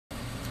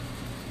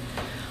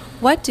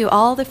What do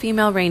all the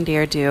female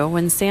reindeer do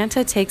when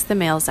Santa takes the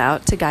males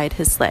out to guide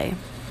his sleigh?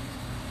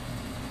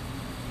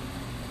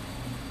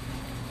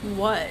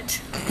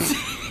 What?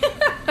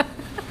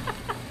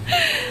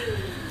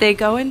 They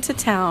go into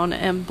town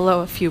and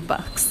blow a few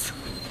bucks.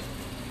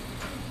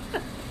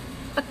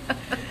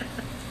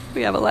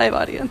 We have a live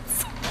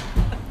audience.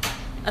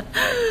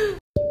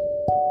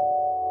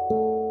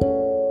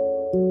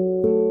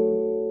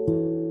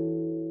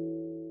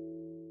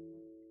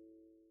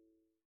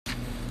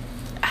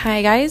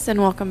 Hi guys,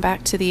 and welcome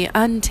back to the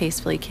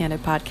Untastefully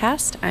Candid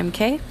podcast. I'm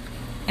Kay.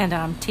 And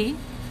I'm T.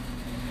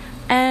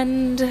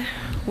 And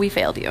we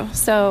failed you.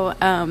 So,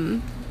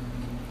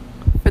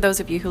 for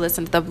those of you who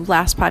listened to the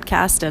last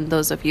podcast and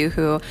those of you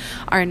who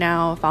are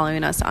now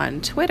following us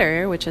on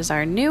Twitter, which is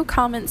our new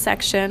comment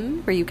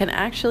section where you can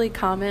actually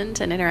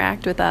comment and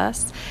interact with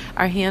us,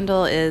 our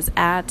handle is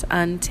at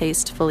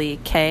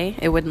untastefullyk.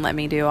 It wouldn't let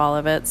me do all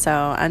of it,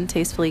 so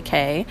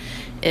untastefullyk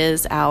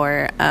is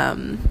our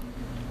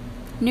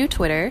new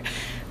Twitter.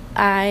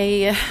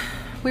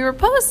 We were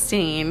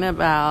posting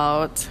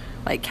about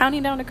like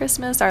counting down to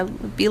Christmas, or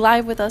be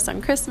live with us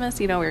on Christmas.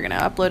 You know, we were going to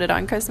upload it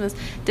on Christmas.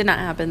 Did not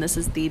happen. This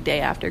is the day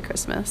after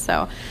Christmas.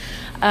 So,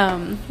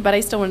 but I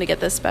still want to get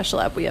this special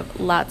up. We have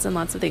lots and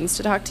lots of things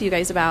to talk to you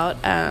guys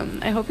about.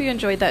 I hope you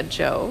enjoyed that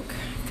joke,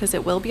 because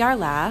it will be our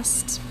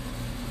last.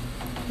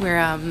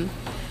 We're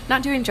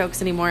not doing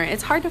jokes anymore.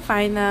 It's hard to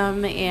find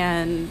them,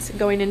 and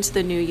going into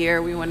the new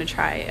year, we want to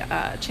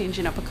try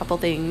changing up a couple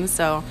things.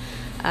 So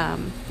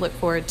look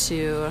forward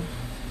to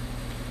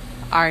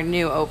our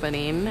new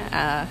opening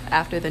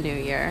after the new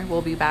year.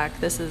 We'll be back.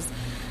 This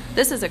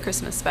is a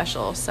Christmas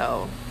special,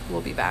 so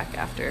we'll be back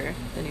after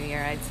the new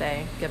year, I'd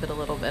say. Give it a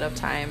little bit of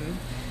time.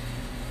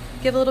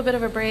 Give a little bit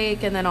of a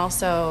break, and then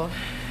also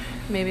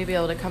maybe be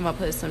able to come up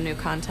with some new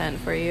content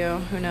for you.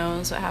 Who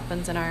knows what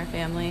happens in our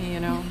family,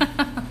 you know?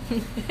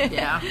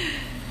 Yeah.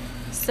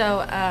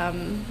 So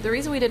the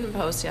reason we didn't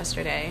post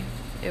yesterday,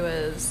 it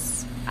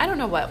was, I don't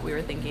know what we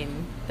were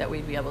thinking that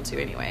we'd be able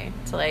to anyway.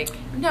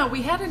 No,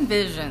 we had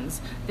envisions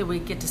that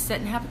we'd get to sit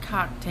and have a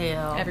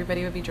cocktail.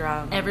 Everybody would be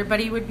drunk.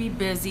 Everybody would be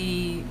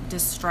busy,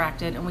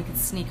 distracted, and we could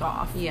sneak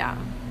off. Yeah.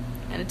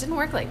 And it didn't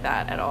work like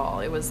that at all.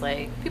 It was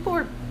like people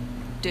were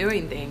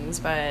doing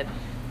things, but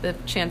the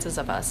chances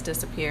of us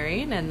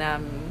disappearing and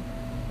them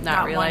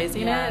not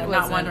realizing it was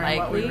not wondering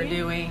unlikely. what we were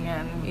doing.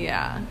 And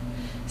yeah.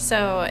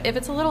 So if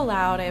it's a little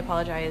loud, I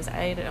apologize.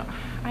 I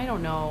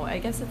don't know. I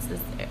guess it's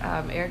this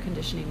air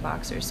conditioning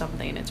box or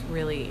something. It's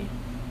really,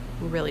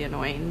 really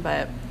annoying,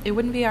 but it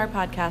wouldn't be our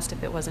podcast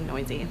if it wasn't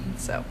noisy.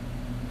 So,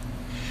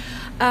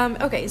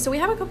 okay. So we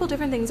have a couple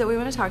different things that we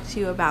want to talk to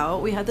you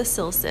about. We had the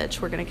sill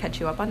sitch. We're going to catch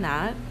you up on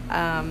that.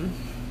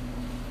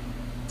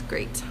 It's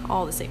great.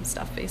 All the same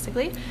stuff,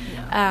 basically.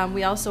 Yeah.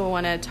 We also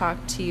want to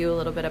talk to you a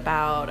little bit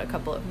about a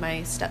couple of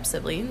my step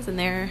siblings and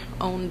their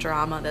own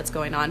drama that's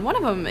going on. One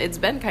of them, it's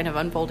been kind of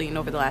unfolding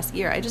over the last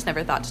year. I just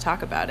never thought to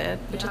talk about it,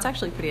 which is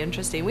actually pretty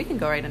interesting. We can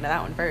go right into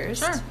that one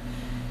first. Sure.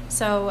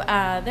 So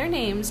their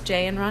names,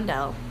 Jay and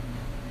Rondell.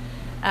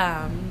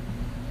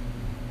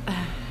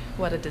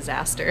 What a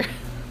disaster.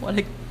 What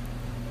a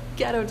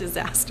ghetto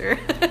disaster.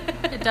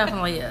 It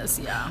definitely is,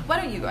 yeah. Why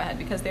don't you go ahead,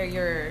 because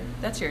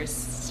that's your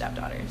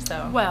stepdaughter.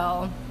 So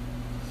Well,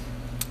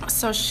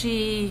 so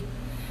she's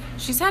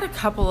had a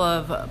couple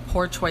of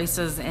poor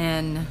choices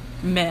in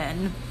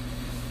men.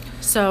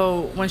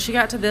 So when she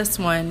got to this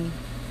one,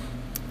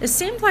 it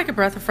seemed like a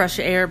breath of fresh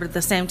air, but at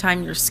the same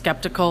time you're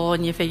skeptical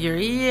and you figure,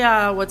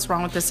 yeah, what's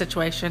wrong with this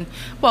situation?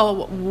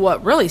 Well,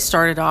 what really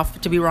started off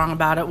to be wrong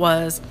about it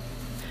was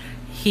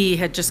he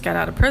had just got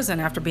out of prison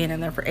after being in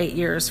there for 8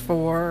 years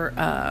for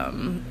I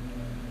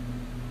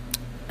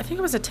think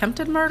it was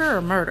attempted murder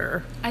or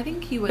murder. I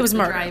think he It was the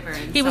murder. driver.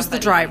 He was the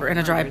driver in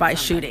a drive-by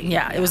shooting.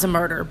 Yeah, it was a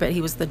murder, but he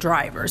was the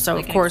driver. So,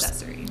 Like of an course,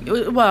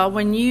 accessory. well,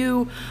 when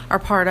you are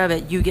part of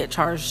it, you get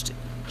charged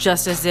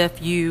just as if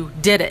you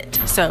did it.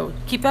 So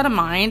keep that in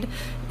mind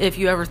if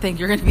you ever think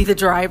you're going to be the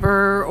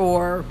driver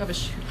or Of a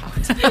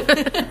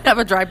shootout. have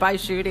a drive-by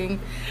shooting.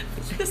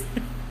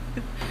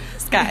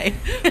 Sky.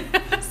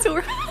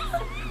 So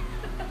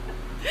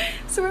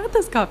we're at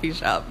this coffee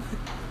shop.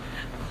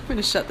 I'm going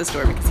to shut this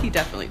door because he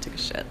definitely took a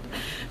shit.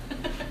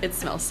 It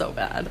smells so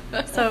bad.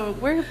 So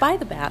we're by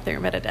the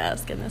bathroom at a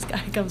desk, and this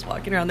guy comes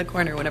walking around the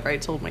corner whenever I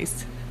told my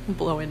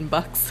blow-in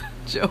bucks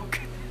joke.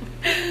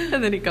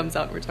 And then he comes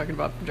out and we're talking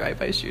about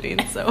drive-by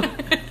shooting. So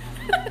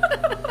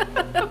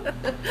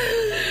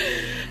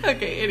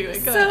okay, anyway,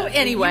 go ahead.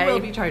 Anyway, you will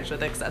be charged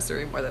with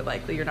accessory more than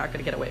likely. You're not going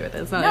to get away with it.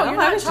 It's not, no, you're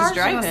not I was charged just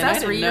driving. with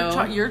accessory. I didn't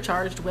know. You're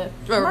charged with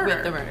Or murder.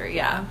 with the murder,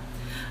 yeah.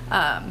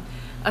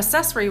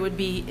 Accessory would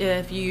be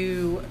if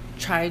you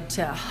tried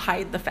to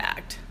hide the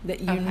fact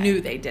that you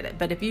knew they did it.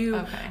 But if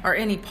you are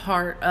any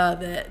part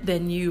of it,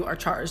 then you are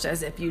charged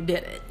as if you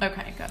did it.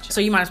 Okay, gotcha.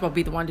 So you might as well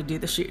be the one to do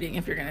the shooting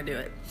if you're going to do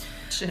it.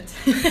 Shit.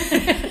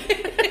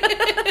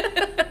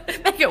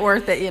 Make it it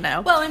worth it, you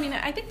know. Well, I mean,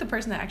 I think the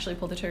person that actually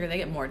pulled the trigger, they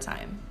get more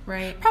time,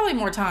 right? Probably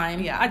more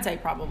time. Yeah. I'd say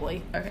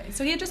probably. Okay,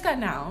 so he had just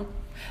gotten out.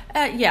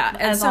 Yeah.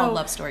 And As so, all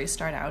love stories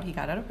start out, he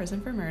got out of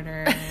prison for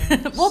murder.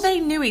 well, they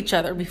knew each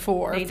other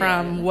before They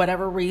from did.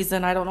 whatever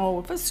reason. I don't know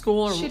if it's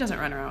school or... She doesn't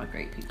run around with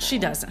great people. She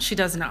doesn't. She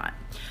does not.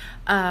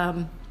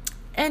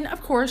 And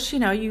of course, you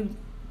know,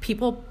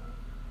 people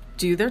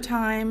do their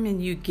time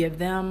and you give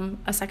them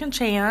a second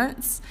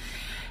chance.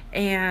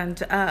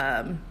 And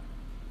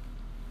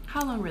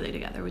How long were they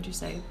together, would you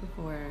say,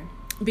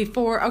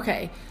 before?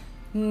 okay,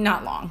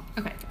 not long.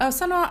 Okay. Oh,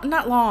 so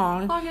not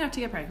long. Long enough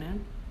to get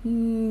pregnant.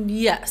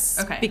 Yes.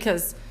 Okay.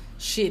 Because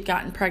she had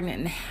gotten pregnant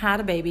and had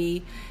a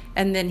baby,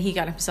 and then he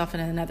got himself in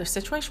another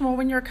situation. Well,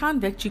 when you're a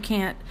convict, you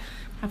can't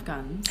Have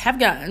guns. have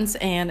guns,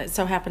 and it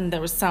so happened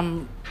there was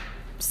some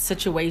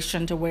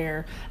situation to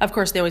where, of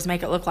course, they always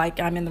make it look like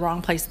I'm in the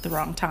wrong place at the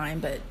wrong time,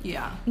 but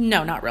Yeah.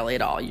 no, not really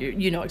at all.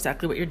 You know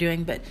exactly what you're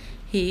doing, but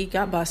he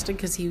got busted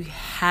because he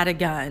had a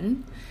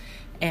gun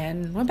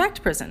and went back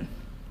to prison.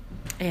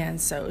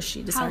 And so she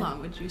How decided...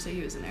 long would you say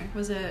he was in there?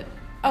 Was it...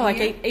 Oh, like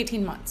a year?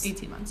 18 months.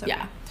 18 months, okay.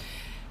 Yeah.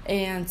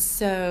 And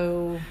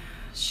so...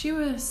 She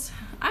was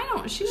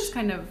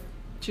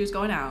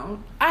going out.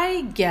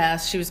 I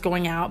guess she was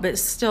going out, but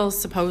still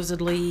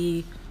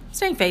supposedly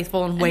staying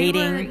faithful and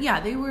waiting.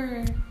 They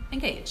were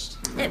engaged.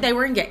 They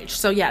were engaged.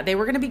 So, yeah, they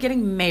were going to be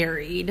getting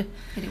married.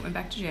 And he went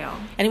back to jail.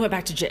 And he went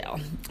back to jail.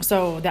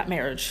 So that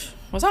marriage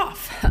was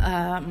off.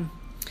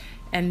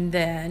 And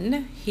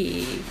then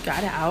he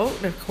got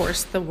out. Of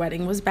course, the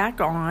wedding was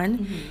back on.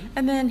 Mm-hmm.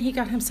 And then he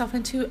got himself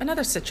into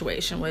another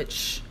situation,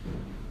 which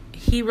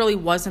he really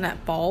wasn't at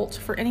fault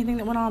for anything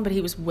that went on, but he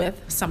was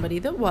with somebody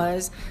that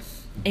was.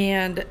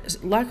 And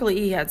luckily,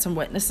 he had some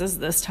witnesses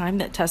this time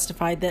that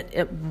testified that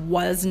it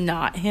was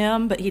not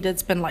him, but he did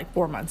spend like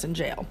 4 months in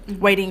jail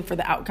waiting for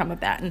the outcome of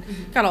that and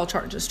got all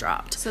charges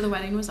dropped. So the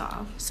wedding was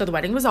off. So the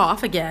wedding was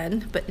off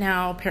again, but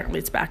now apparently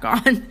it's back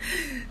on.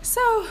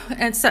 So,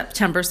 and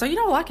September. So, you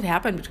know, a lot could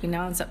happen between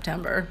now and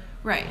September.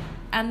 Right.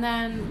 And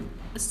then,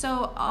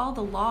 so all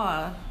the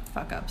law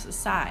fuck-ups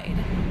aside,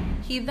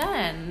 he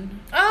then...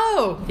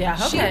 Oh, yeah,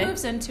 okay. She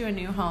moves into a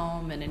new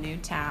home in a new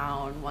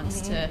town,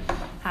 wants to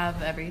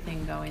have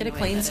everything going Get a the way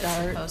clean that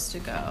start. it's supposed to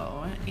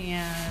go.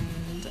 And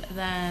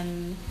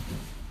then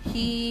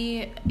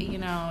he, you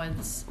know,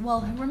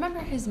 remember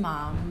his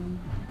mom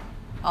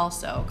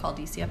also called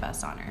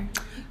DCFS on her.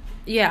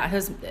 Yeah,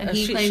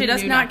 he she claimed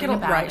does knew not get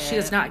nothing about right. She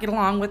does it. not get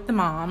along with the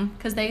mom.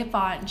 Because they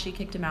fought and she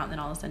kicked him out, and then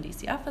all of a sudden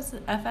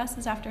DCFS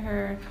is after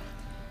her.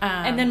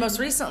 And then most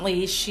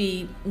recently,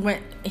 they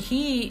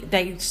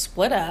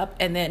split up,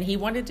 and then he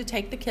wanted to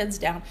take the kids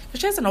down.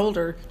 Because she has an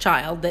older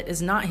child that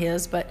is not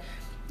his, but,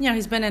 you know,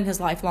 he's been in his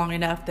life long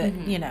enough that,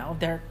 you know,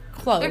 they're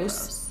close. They're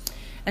close.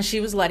 And she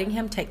was letting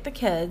him take the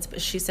kids,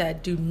 but she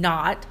said, do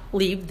not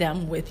leave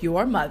them with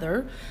your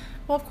mother.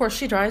 Well, of course,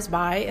 she drives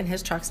by, and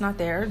his truck's not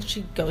there. And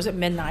she goes at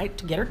midnight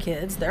to get her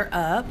kids. They're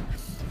up.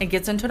 And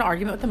gets into an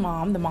argument with the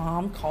mom. The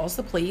mom calls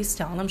the police,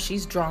 telling them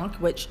she's drunk,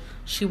 which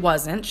she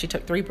wasn't. She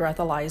took 3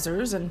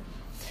 breathalyzers. And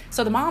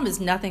so the mom is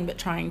nothing but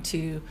trying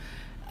to,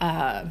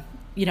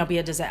 be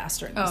a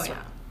disaster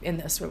in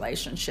this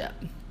relationship.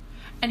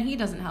 And he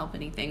doesn't help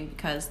anything,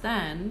 because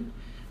then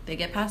they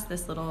get past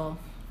this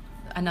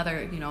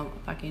another,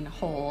 fucking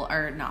hole,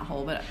 or not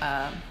hole, but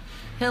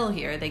hill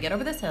here. They get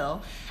over this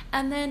hill.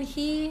 And then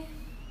he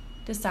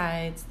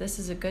decides this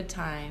is a good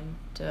time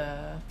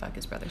to fuck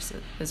his brother's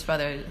sister. His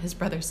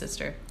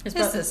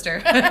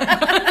sister. No,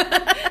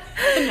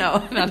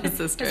 not his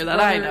sister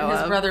I know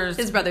of.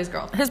 His brother's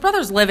girlfriend. His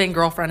brother's living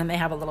girlfriend, and they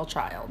have a little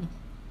child.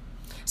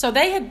 So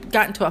they had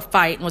gotten to a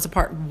fight and was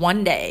apart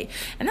one day,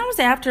 and that was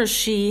after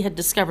she had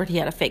discovered he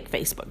had a fake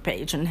Facebook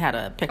page and had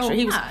a picture.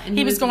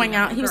 He was going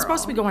out. He was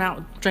supposed to be going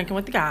out drinking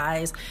with the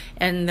guys,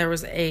 and there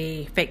was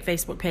a fake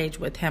Facebook page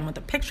with him with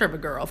a picture of a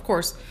girl. Of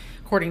course,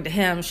 according to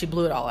him, she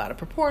blew it all out of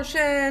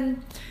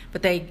proportion,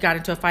 but they got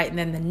into a fight, and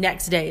then the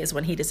next day is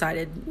when he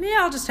decided,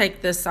 I'll just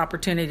take this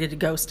opportunity to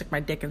go stick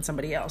my dick in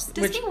somebody else.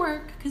 Does he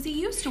work? Because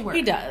he used to work.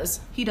 He does.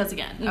 He does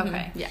again. Mm-hmm.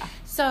 Okay. Yeah.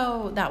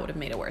 So that would have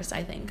made it worse,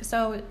 I think.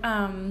 So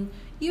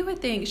you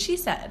would think,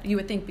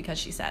 because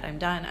she said, I'm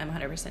done. I'm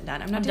 100%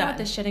 done. I'm not dealing with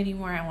this shit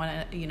anymore. I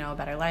want a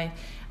better life.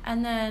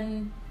 And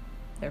then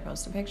they're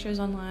posting pictures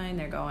online.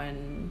 They're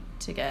going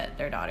to get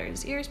their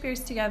daughter's ears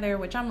pierced together,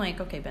 which I'm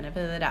like, okay,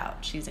 benefit of the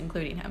doubt. She's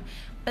including him.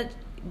 But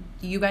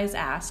you guys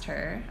asked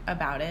her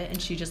about it, and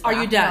she just Are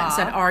you done?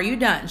 Said, are you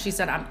done? She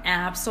said, I'm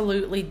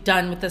absolutely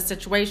done with this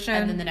situation.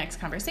 And then the next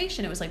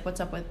conversation, it was like, what's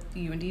up with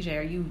you and DJ?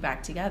 Are you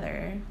back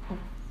together?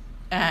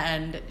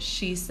 And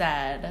she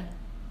said,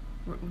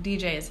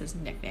 DJ is his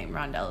nickname.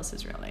 Rondell is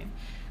his real name.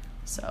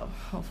 So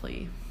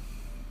hopefully...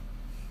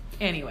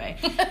 Anyway,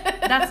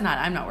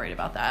 I'm not worried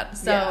about that.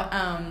 So,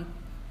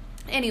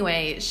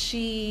 anyway,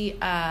 she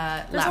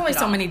There's only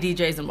so many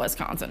DJs in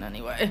Wisconsin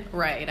anyway.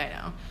 Right,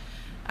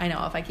 I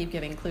know. If I keep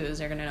giving clues,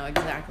 they're going to know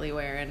exactly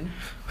where in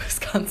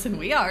Wisconsin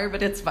we are,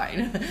 but it's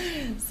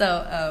fine.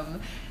 So,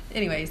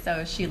 anyway,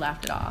 so she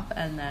laughed it off,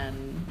 and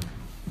then...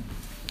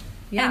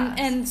 Yeah.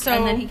 And so...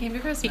 And then he came to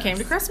Christmas. He came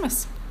to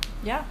Christmas.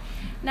 Yeah.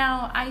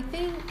 Now, I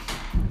think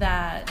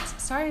that,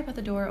 sorry about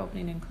the door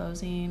opening and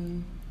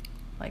closing.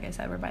 Like I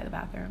said, we're by the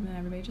bathroom and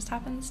everybody just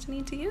happens to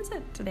need to use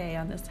it today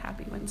on this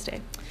happy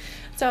Wednesday.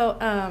 So,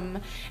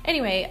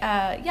 anyway,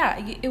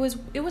 it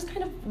was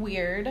kind of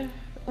weird.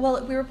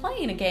 Well, we were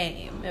playing a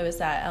game. It was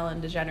that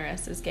Ellen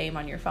DeGeneres' game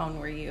on your phone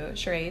where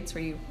charades,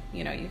 where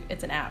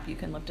it's an app. You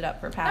can lift it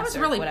up for pass. That was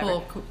really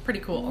whatever. cool,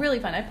 pretty cool. Really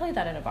fun. I played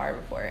that at a bar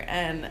before,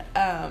 and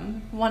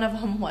one of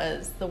them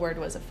the word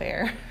was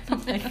affair.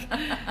 I'm like,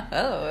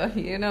 oh,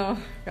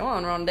 come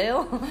on,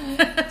 Rondale.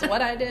 That's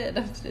what I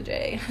did to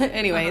Jay.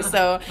 Anyway,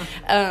 so,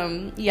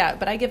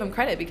 but I give him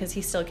credit because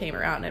he still came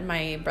around, and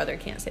my brother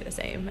can't say the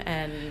same.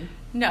 And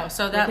no,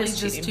 so that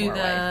leads us to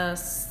the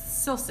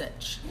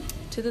Silsich.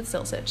 To the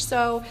Silsich.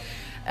 So,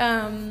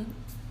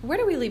 where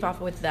do we leave off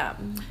with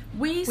them?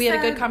 We had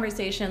a good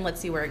conversation.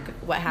 Let's see what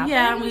happens.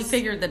 Yeah, we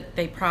figured that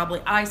they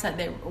probably. I said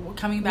they were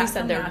coming back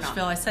from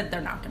Nashville. I said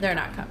they're not going. They're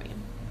not coming,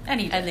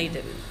 and they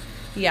didn't.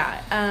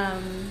 Yeah.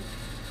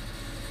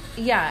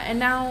 And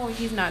now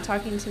he's not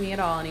talking to me at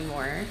all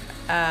anymore.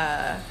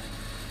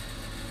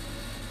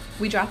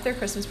 We dropped their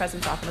Christmas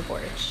presents off on the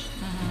porch,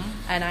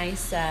 and I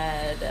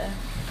said,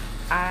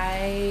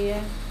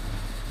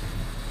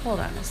 hold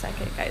on a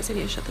second, guys. I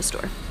need to shut this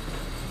door.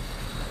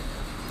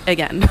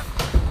 Again.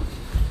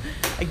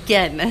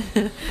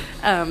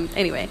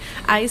 Anyway,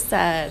 I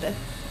said,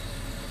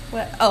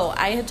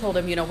 I had told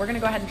him, we're going to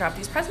go ahead and drop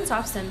these presents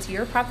off since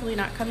you're probably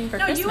not coming for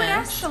Christmas. No, you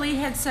actually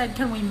had said,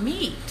 can we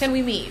meet?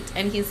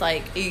 And he's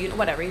like,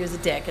 whatever. He was a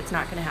dick. It's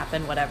not going to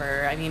happen,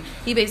 whatever. I mean,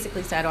 he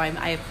basically said, I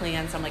have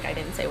plans. I'm like, I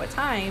didn't say what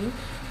time,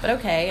 but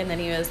okay. And then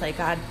he was like,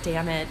 God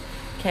damn it.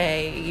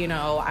 Okay,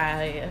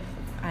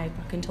 I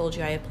fucking told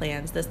you I had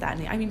plans, this, that,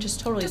 and the... I mean,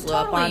 just totally blew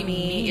up on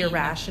me, mean.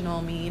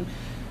 Irrational, mean.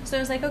 So I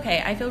was like,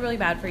 okay, I feel really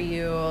bad for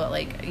you.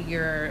 Like,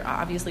 you're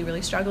obviously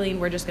really struggling.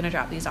 We're just going to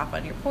drop these off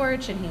on your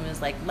porch. And he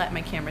was like, let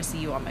my camera see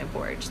you on my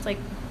porch. It's like,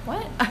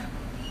 what?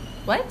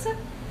 What?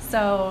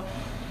 So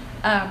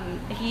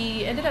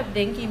he ended up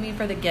thanking me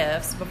for the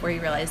gifts before he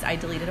realized I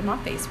deleted him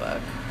off Facebook.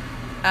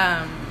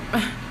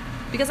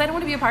 Because I don't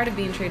want to be a part of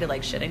being treated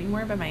like shit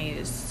anymore by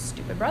my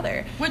stupid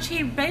brother. Which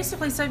he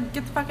basically said,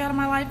 get the fuck out of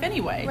my life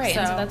anyway. Right,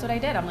 and so that's what I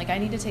did. I'm like, I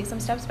need to take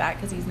some steps back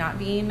because he's not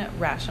being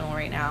rational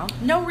right now.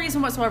 No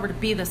reason whatsoever to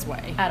be this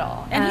way. At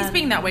all. And he's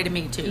being that way to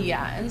me, too.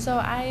 Yeah, and so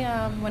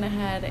I went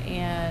ahead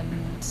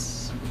and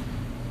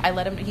I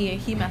let him,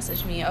 he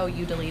messaged me, oh,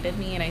 you deleted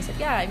me? And I said,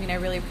 yeah, I mean, I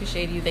really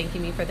appreciate you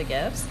thanking me for the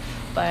gifts,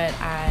 but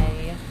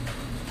I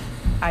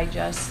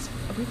just...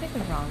 We picked the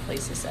wrong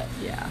place to sit.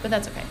 Yeah. But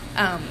that's okay.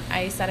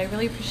 I said, I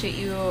really appreciate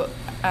you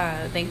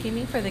thanking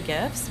me for the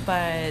gifts,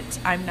 but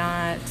I'm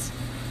not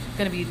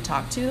going to be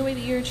talked to the way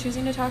that you're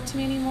choosing to talk to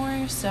me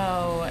anymore.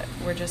 So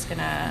we're just going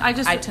to...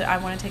 I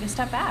want to take a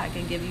step back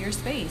and give you your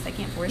space. I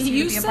can't force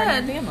you to be a part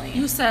of your family.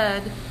 You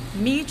said,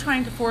 me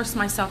trying to force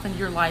myself into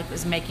your life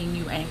is making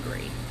you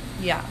angry.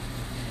 Yeah.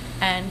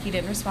 And he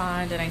didn't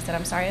respond, and I said,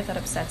 I'm sorry if that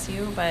upsets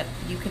you, but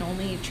you can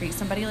only treat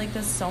somebody like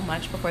this so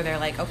much before they're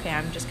like, okay,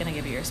 I'm just going to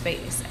give you your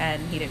space.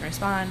 And he didn't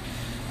respond.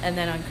 And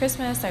then on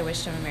Christmas, I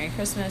wished him a Merry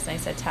Christmas. I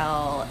said,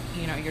 tell,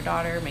 your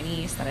daughter, my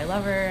niece, that I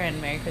love her,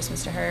 and Merry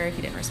Christmas to her.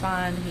 He didn't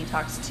respond. He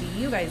talks to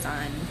you guys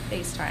on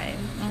FaceTime.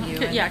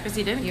 Mm-hmm. Yeah, because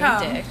he didn't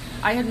come. Dick.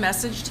 I had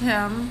messaged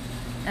him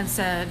and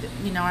said,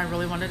 I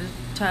really wanted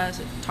to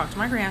talk to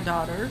my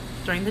granddaughter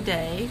during the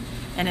day.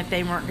 And if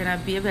they weren't going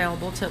to be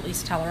available, to at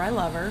least tell her I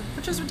love her,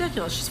 which is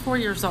ridiculous. She's 4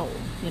 years old,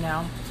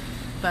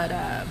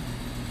 But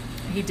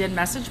he did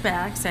message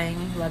back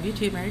saying, love you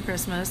too, Merry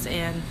Christmas,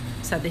 and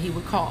said that he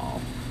would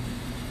call.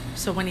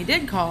 So when he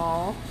did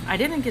call, I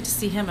didn't get to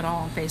see him at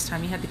all on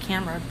FaceTime. He had the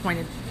camera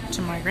pointed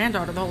to my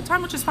granddaughter the whole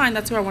time, which is fine.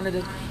 That's who I wanted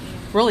to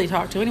really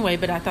talk to anyway,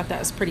 but I thought that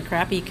was pretty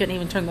crappy. He couldn't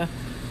even turn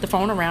the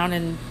phone around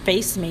and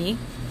face me,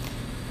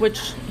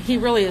 which he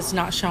really is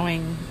not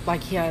showing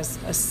like he has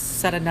a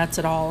set of nuts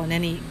at all in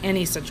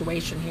any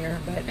situation here.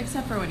 But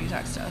except for when he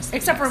talks to us.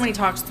 Except for when he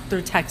talks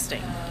through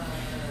texting.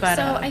 But,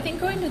 so I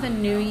think going to the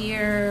new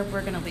year,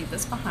 we're going to leave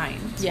this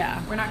behind.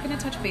 Yeah. We're not going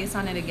to touch base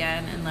on it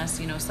again unless,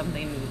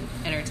 something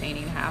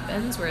entertaining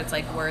happens where it's,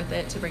 worth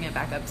it to bring it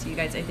back up to you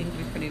guys. I think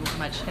we've pretty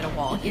much hit a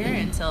wall here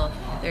until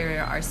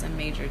there are some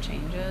major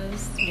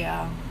changes.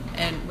 Yeah.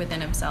 And within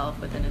himself,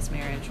 within his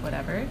marriage,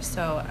 whatever.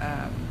 So,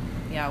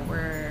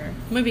 we're...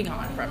 Moving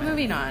on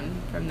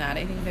from that.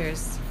 I think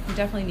we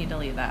definitely need to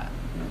leave that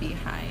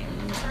behind.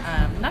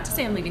 Not to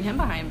say I'm leaving him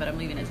behind, but I'm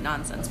leaving his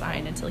nonsense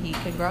behind until he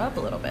can grow up a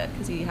little bit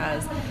because he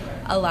has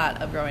a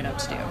lot of growing up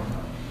to do.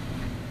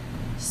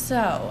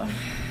 So,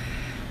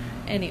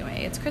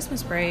 anyway, it's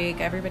Christmas break.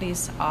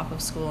 Everybody's off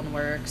of school and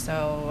work,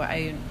 so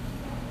I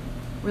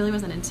really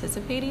wasn't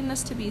anticipating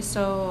this to be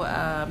so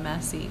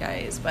messy,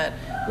 guys, but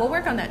we'll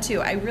work on that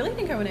too. I really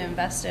think I want to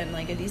invest in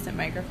a decent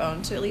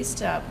microphone to at least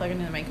plug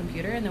into my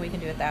computer, and then we can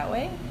do it that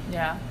way.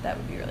 Yeah, that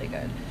would be really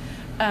good.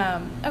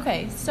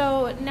 Okay,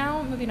 so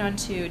now moving on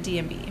to D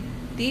and B.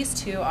 These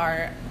two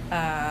are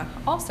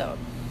also,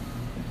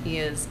 D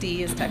is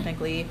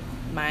technically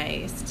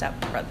my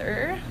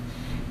stepbrother,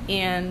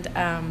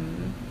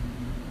 and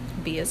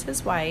B is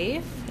his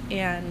wife,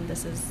 and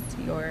this is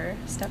your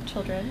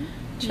stepchildren.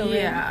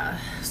 Yeah.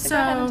 So go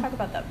ahead and talk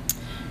about them.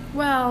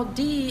 Well,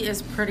 D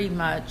is pretty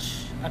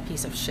much a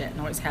piece of shit and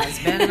always has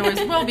been and always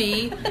will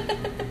be.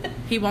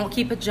 He won't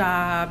keep a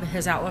job.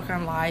 His outlook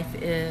on life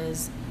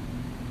is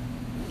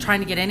trying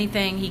to get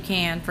anything he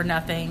can for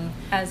nothing.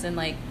 As in,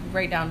 like,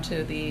 right down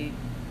to the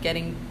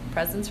getting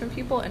presents from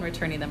people and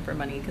returning them for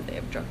money because they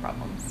have drug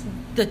problems.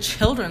 The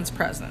children's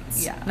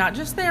presents. Yeah. Not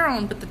just their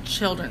own, but the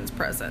children's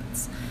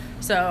presents.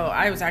 So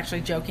I was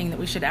actually joking that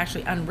we should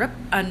actually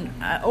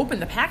open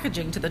the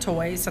packaging to the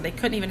toys so they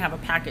couldn't even have a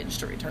package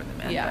to return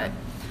them in. Yeah.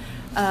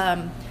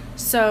 But,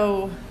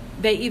 so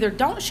they either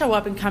don't show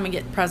up and come and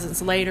get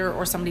presents later,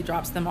 or somebody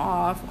drops them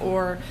off,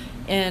 or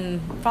in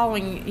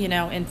following,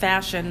 in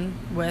fashion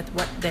with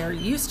what they're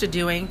used to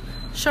doing,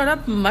 showed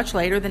up much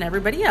later than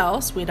everybody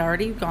else. We'd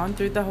already gone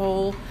through the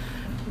whole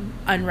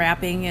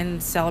unwrapping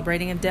and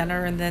celebrating a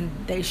dinner, and then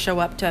they show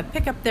up to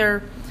pick up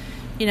their,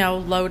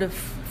 load of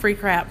free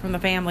crap from the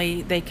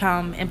family. They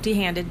come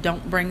empty-handed,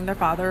 don't bring their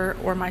father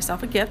or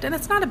myself a gift. And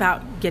it's not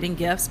about getting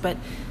gifts, but,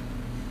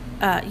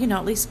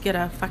 at least get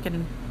a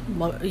fucking,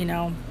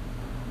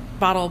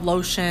 bottle of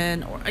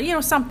lotion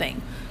or,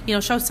 something.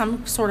 Show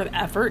some sort of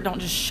effort. Don't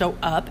just show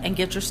up and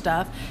get your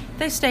stuff.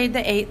 They stayed,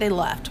 they ate, they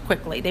left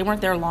quickly. They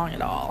weren't there long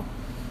at all.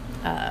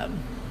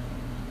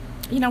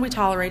 We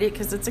tolerate it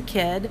because it's a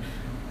kid.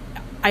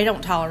 I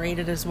don't tolerate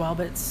it as well,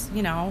 but it's,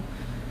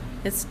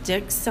 it's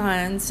Dick's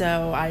son,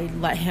 so I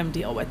let him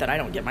deal with it. I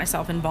don't get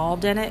myself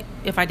involved in it.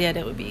 If I did,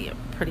 it would be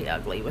pretty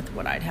ugly with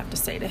what I'd have to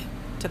say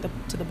to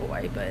the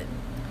boy. But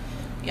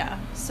yeah,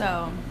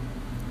 so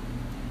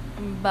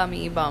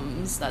bummy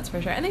bums, that's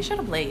for sure. And they showed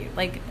up late.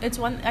 Like, it's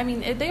one. I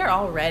mean, they are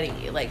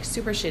already like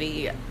super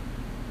shitty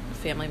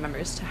family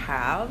members to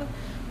have.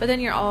 But then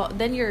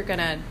you're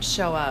gonna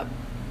show up.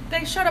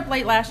 They showed up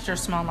late last year,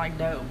 smelling like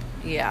dope.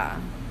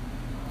 Yeah.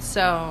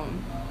 So,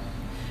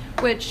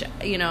 which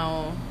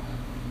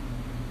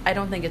I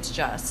don't think it's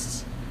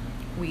just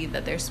weed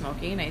that they're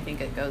smoking. I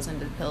think it goes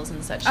into pills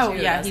and such too. Oh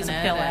yeah, he's a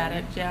pill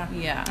addict.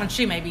 Yeah, and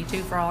she may be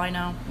too, for all I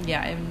know.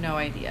 Yeah, I have no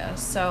idea.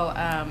 So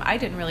I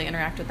didn't really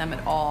interact with them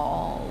at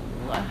all.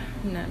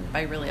 No,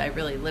 I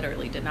really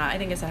literally did not. I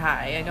think I said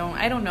hi.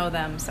 I don't know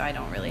them, so I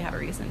don't really have a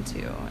reason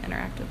to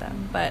interact with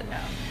them. But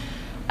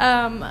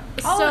all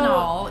in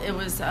all, it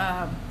was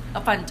a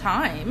fun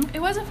time.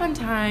 It was a fun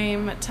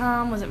time.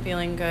 Tom wasn't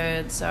feeling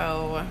good,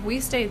 so we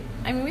stayed.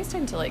 We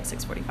stayed until like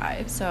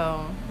 6:45.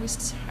 So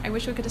I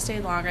wish we could have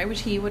stayed longer. I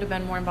wish he would have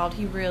been more involved.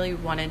 He really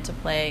wanted to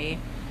play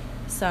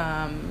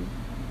some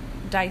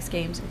dice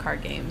games and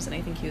card games, and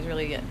I think he was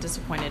really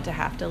disappointed to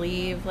have to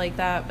leave like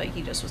that. But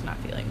he just was not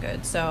feeling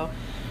good. So,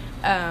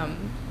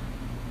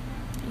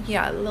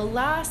 yeah, the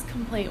last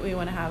complaint we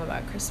want to have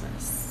about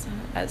Christmas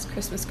as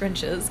Christmas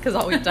Grinches, because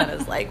all we've done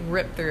is like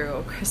rip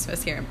through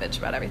Christmas here and bitch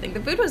about everything.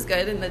 The food was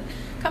good and the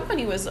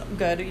company was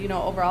good,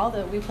 overall.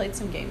 That we played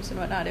some games and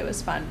whatnot. It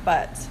was fun.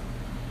 But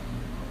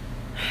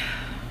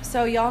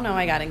so y'all know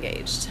I got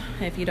engaged.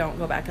 If you don't,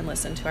 go back and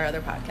listen to our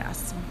other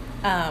podcasts.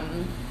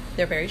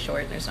 They're very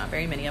short. There's not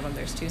very many of them.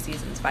 There's 2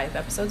 seasons, 5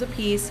 episodes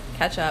apiece.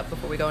 Catch up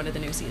before we go into the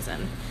new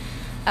season.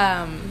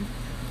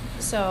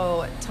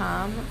 So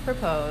Tom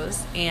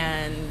proposed,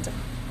 and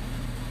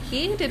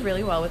he did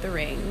really well with the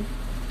ring.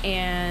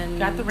 And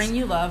got the ring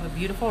you love, a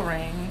beautiful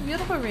ring.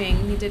 Beautiful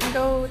ring. He didn't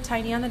go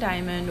tiny on the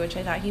diamond, which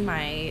I thought he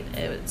might.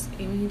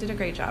 He did a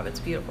great job. It's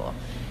beautiful.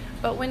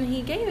 But when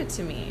he gave it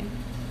to me,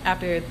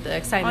 after the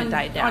excitement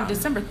died down, on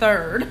December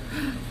 3rd,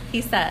 he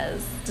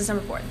says,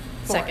 December 4th,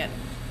 2nd,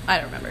 I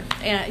don't remember.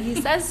 And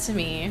he says to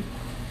me,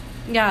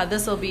 yeah,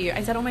 this will be,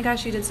 I said, oh my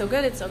gosh, you did so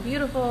good. It's so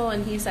beautiful.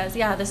 And he says,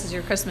 yeah, this is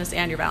your Christmas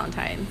and your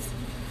Valentine's.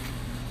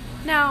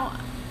 Now,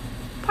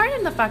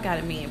 pardon the fuck out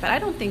of me, but I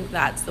don't think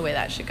that's the way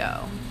that should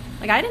go.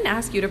 Like, I didn't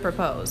ask you to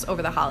propose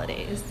over the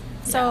holidays.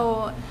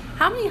 So,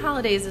 how many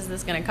holidays is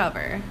this going to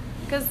cover?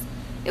 Because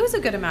it was a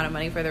good amount of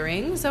money for the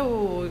ring.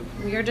 So,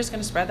 we're just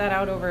going to spread that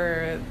out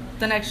over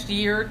the next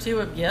year or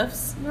two of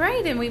gifts.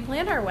 Right. And we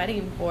planned our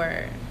wedding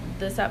for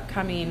this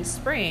upcoming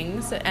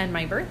spring. So, and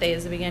my birthday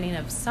is the beginning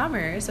of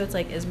summer. So, it's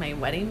like, is my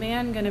wedding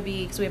band going to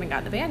be, because we haven't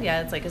gotten the band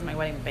yet. It's like, is my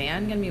wedding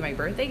band going to be my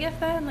birthday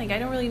gift then? Like, I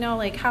don't really know,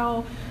 like,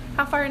 how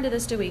far into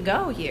this do we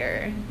go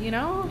here,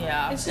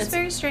 Yeah. It's just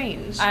very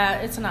strange.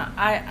 It's not.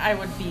 I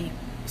would be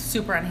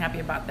super unhappy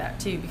about that,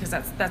 too, because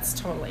that's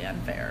totally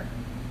unfair.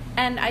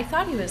 And I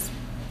thought he was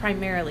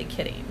primarily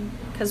kidding,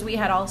 because we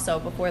had also,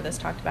 before this,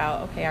 talked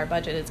about, okay, our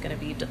budget is going to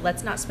be,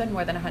 let's not spend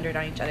more than $100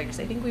 on each other, because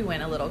I think we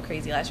went a little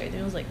crazy last year. I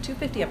think it was like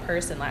 $250 a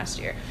person last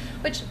year,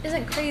 which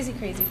isn't crazy,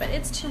 but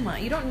it's too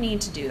much. You don't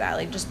need to do that,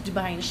 like just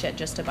buying shit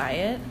just to buy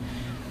it.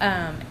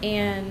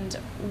 And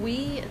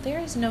there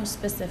is no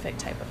specific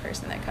type of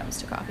person that comes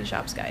to coffee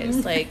shops,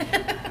 guys. Like,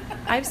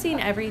 I've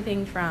seen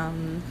everything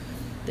from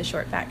the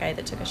short fat guy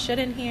that took a shit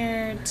in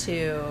here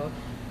to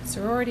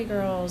sorority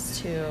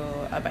girls to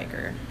a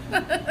biker.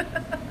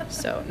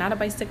 So, not a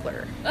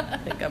bicycler,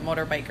 like a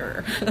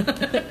motorbiker.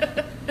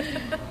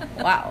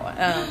 Wow.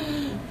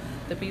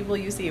 The people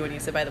you see when you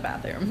sit by the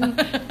bathroom.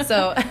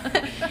 So,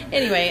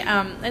 Anyway,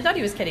 I thought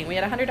he was kidding. We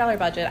had a $100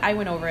 budget. I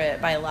went over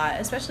it by a lot,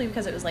 especially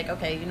because it was like,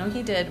 okay, you know,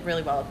 he did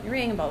really well with the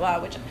ring and blah,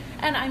 blah,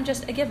 and I'm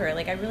just a giver.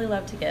 Like, I really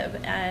love to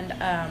give. And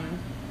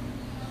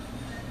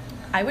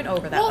I went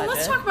over that budget. Well,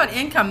 let's talk about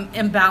income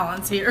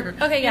imbalance here.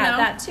 Okay, yeah,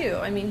 that too.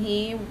 I mean,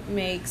 he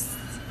makes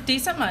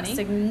decent money.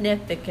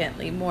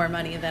 Significantly more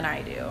money than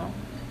I do.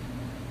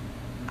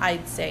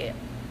 I'd say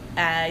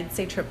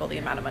triple the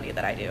amount of money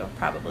that I do,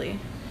 probably.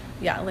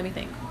 Yeah, let me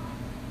think.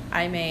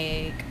 I'm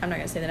not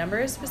going to say the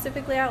numbers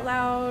specifically out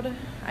loud.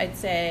 I'd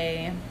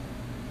say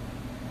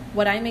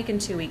what I make in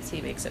 2 weeks,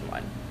 he makes in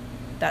 1.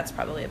 That's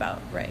probably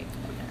about right.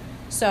 Okay.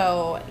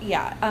 So,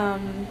 yeah.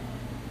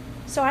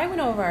 So I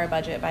went over our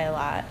budget by a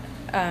lot.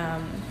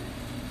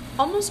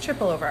 Almost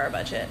triple over our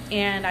budget.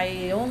 And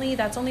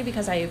that's only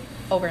because I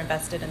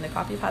overinvested in the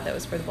coffee pot that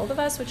was for the both of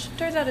us, which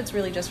turns out it's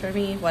really just for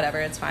me.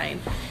 Whatever, it's fine.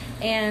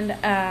 And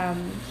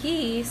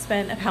he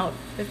spent about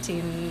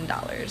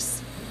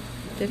 $15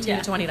 to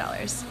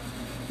 $20.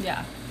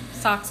 Yeah.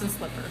 Socks and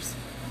slippers.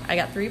 I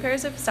got 3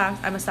 pairs of socks.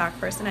 I'm a sock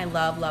person. I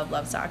love, love,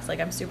 love socks. Like,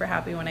 I'm super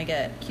happy when I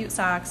get cute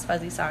socks,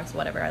 fuzzy socks,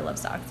 whatever. I love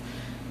socks.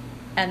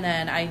 And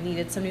then I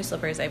needed some new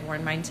slippers. I've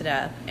worn mine to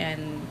death.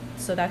 And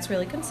so that's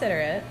really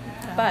considerate.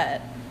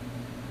 Yeah.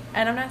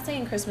 And I'm not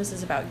saying Christmas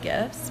is about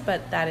gifts,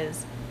 but that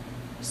is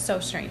so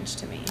strange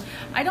to me.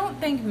 I don't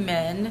think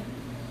men,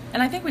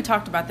 and I think we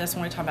talked about this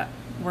when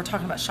we're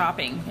talking about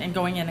shopping and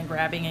going in and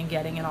grabbing and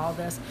getting and all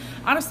this.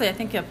 Honestly, I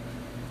think if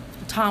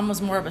Tom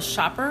was more of a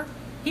shopper,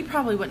 he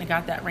probably wouldn't have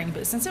got that ring.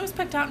 But since it was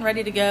picked out and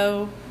ready to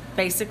go,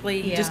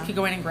 basically, he just could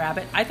go in and grab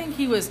it. I think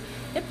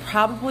it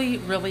probably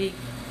really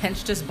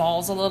pinched his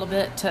balls a little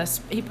bit.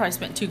 He probably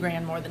spent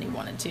 $2,000 more than he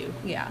wanted to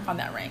on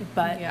that ring.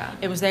 But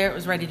it was there, it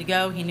was ready to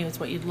go. He knew it's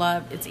what you'd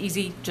love. It's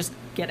easy, just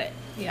get it.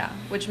 Yeah,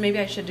 which maybe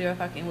I should do a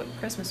fucking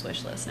Christmas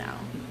wish list now.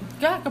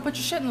 Yeah, go put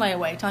your shit in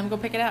layaway. Tell him to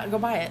go pick it out and go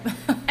buy it.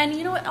 And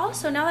you know what?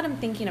 Also, now that I'm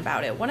thinking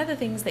about it, one of the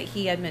things that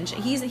he had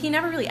mentioned, he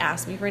never really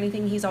asked me for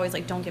anything. He's always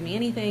like, don't give me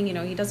anything. You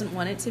know, he doesn't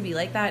want it to be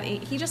like that.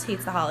 He just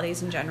hates the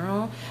holidays in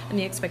general and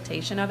the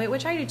expectation of it,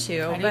 which I do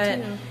too.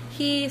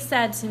 He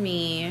said to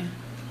me,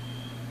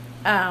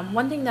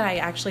 one thing that I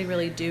actually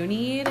really do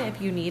need,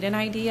 if you need an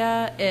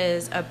idea,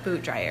 is a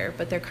boot dryer,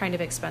 but they're kind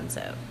of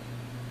expensive.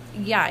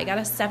 Yeah, I got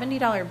a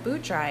 $70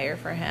 boot dryer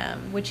for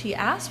him, which he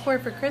asked for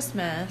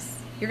Christmas.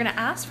 You're going to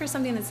ask for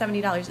something that's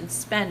 $70 and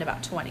spend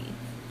about $20.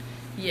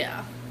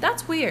 Yeah.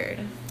 That's weird.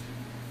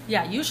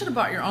 Yeah, you should have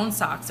bought your own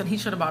socks, and he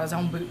should have bought his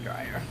own boot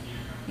dryer.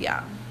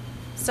 Yeah.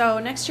 So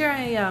next year,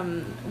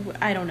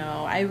 I don't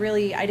know. I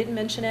didn't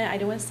mention it. I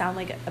didn't want to sound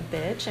like a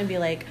bitch and be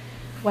like,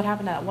 what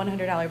happened to that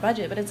 $100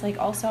 budget? But it's like,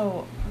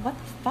 also, what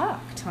the fuck,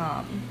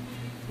 Tom?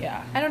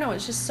 Yeah. I don't know.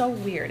 It's just so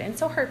weird and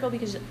so hurtful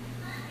because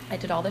I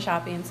did all the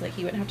shopping so that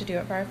he wouldn't have to do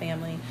it for our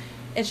family.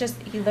 It's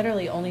just, he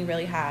literally only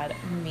really had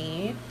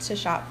me to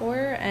shop for,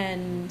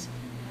 and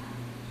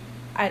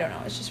I don't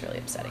know, it's just really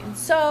upsetting.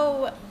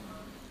 So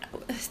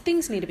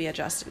things need to be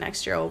adjusted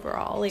next year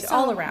overall, like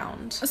all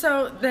around.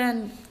 So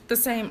then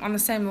on the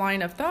same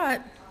line of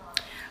thought,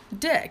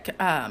 Dick,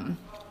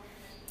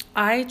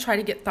 I try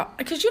to get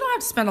because you don't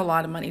have to spend a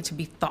lot of money to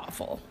be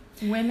thoughtful.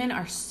 Women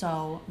are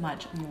so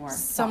much more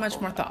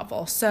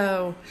thoughtful.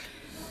 So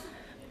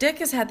Dick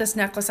has had this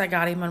necklace I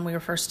got him when we were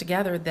first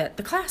together that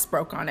the clasp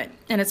broke on it.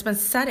 And it's been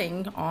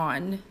sitting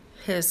on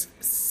his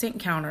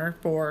sink counter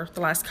for the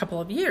last couple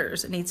of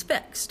years. It needs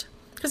fixed.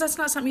 Because that's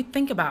not something you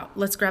think about.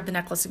 Let's grab the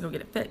necklace and go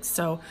get it fixed.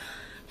 So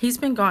he's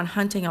been gone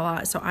hunting a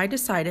lot. So I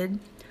decided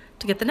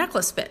to get the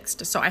necklace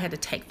fixed. So I had to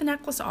take the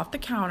necklace off the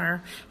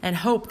counter and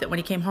hope that when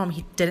he came home,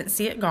 he didn't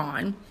see it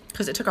gone.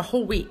 Because it took a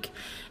whole week.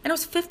 And it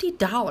was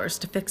 $50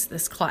 to fix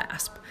this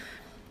clasp.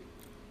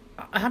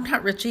 I'm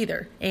not rich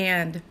either.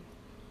 And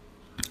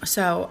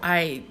so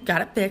I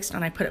got it fixed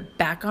and I put it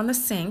back on the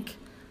sink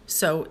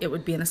so it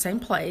would be in the same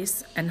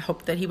place and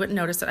hoped that he wouldn't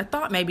notice it. I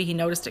thought maybe he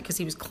noticed it because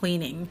he was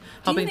cleaning,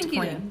 helping to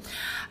clean. He did?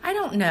 I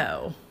don't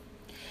know.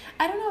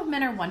 I don't know if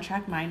men are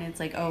one-track minded. It's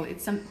like,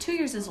 2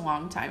 years is a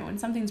long time. When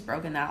something's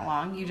broken that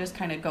long, you just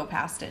kind of go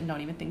past it and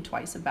don't even think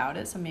twice about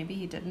it. So maybe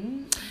he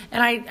didn't.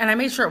 And I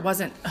made sure it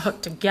wasn't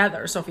hooked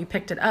together. So if he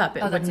picked it up,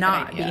 it would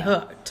not be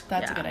hooked.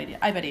 That's a good idea.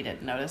 I bet he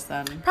didn't notice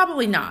them.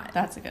 Probably not.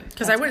 That's a good.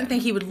 Because I wouldn't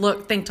think he would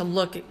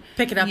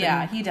pick it up.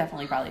 Yeah, he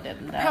definitely probably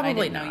didn't.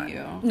 Probably not. Know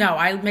you. No,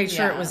 I made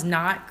sure it was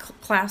not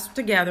clasped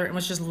together. It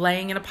was just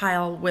laying in a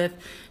pile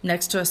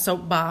next to a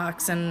soap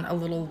box and a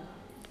little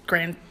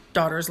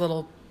granddaughter's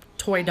little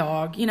toy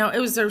dog. You know,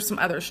 there was some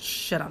other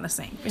shit on the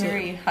sink.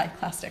 Very high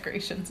class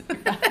decorations.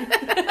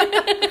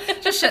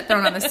 Just shit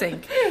thrown on the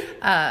sink.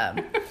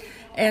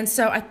 And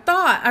so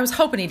I was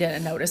hoping he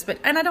didn't notice,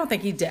 and I don't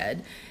think he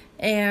did.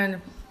 And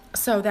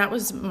so that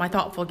was my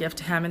thoughtful gift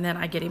to him. And then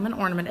I get him an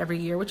ornament every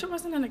year, which it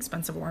wasn't an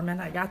expensive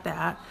ornament. I got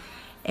that.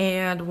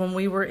 And when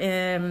we were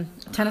in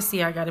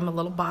Tennessee, I got him a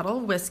little bottle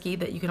of whiskey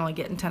that you can only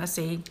get in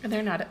Tennessee.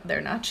 They're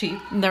not cheap.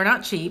 They're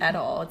not cheap at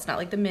all. It's not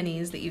like the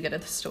minis that you get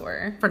at the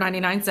store for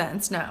 99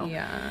 cents. No.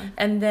 Yeah.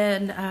 And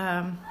then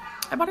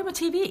I bought him a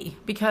TV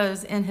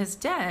because in his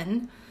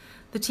den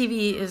the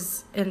TV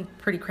is in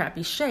pretty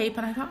crappy shape.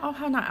 And I thought, oh,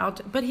 how not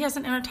out. But he has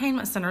an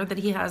entertainment center that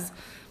he has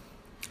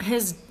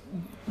his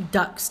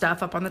duck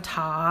stuff up on the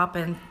top.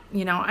 And,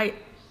 you know,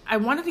 I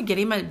wanted to get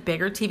him a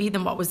bigger TV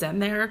than what was in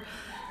there,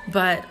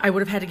 but I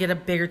would have had to get a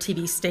bigger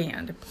TV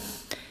stand.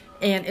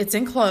 And it's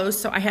enclosed,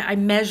 so I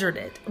measured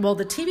it. Well,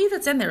 the TV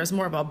that's in there is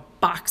more of a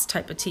box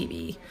type of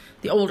TV,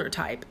 the older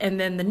type. And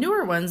then the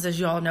newer ones,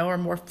 as you all know, are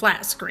more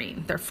flat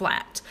screen. They're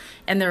flat,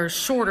 and they're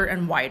shorter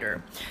and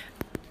wider.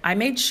 I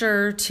made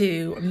sure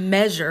to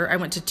measure. I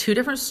went to 2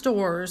 different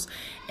stores,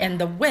 and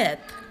the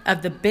width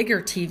of the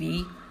bigger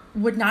TV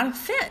would not have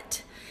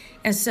fit.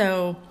 And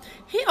so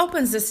he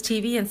opens this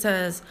TV and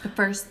says... The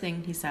first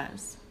thing he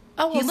says.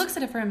 Oh, well, he looks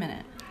at it for a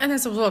minute. And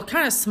it's, well,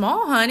 kind of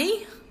small,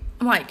 honey.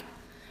 I'm like...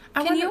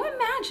 Can you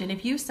imagine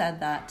if you said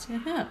that to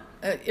him?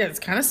 It's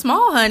kind of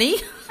small, honey.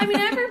 I mean,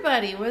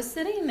 everybody was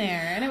sitting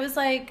there, and it was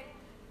like,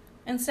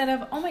 instead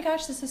of, oh my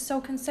gosh, this is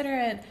so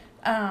considerate.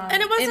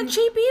 And it wasn't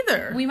cheap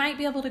either. We might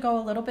be able to go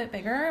a little bit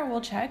bigger.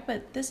 We'll check,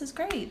 but this is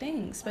great.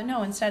 Thanks. But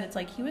no, instead it's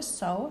like he was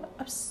so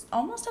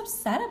almost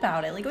upset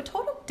about it. Like a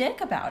total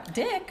dick about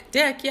it.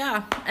 Dick,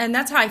 yeah. And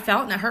that's how I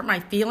felt, and it hurt my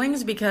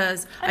feelings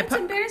because it's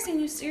embarrassing.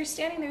 You're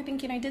standing there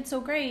thinking I did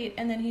so great,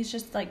 and then he's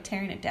just like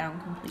tearing it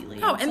down completely.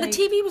 Oh, and like, the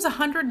TV was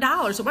 $100.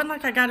 It wasn't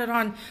like I got it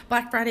on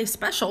Black Friday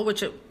special,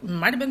 which it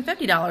might have been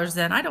 $50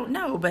 then. I don't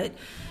know, but...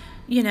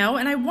 You know,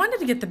 and I wanted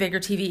to get the bigger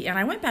TV, and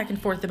I went back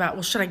and forth about,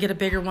 well, should I get a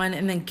bigger one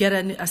and then get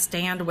a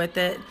stand with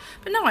it?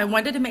 But no, I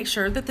wanted to make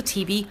sure that the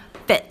TV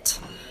fit.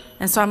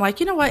 And so I'm like,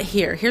 you know what?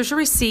 Here's your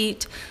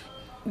receipt.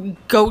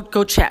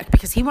 Go check.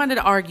 Because he wanted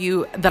to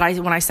argue that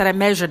when I said I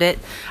measured it,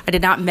 I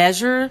did not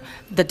measure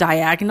the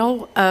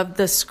diagonal of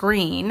the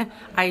screen.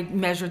 I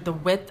measured the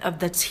width of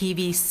the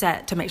TV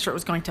set to make sure it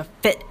was going to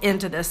fit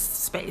into this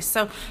space.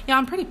 So, yeah,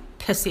 I'm pretty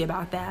pissy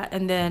about that.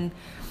 And then...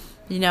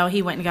 You know,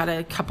 he went and got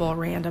a couple of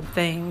random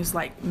things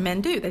like men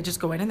do. They just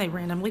go in and they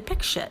randomly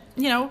pick shit.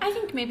 You know, I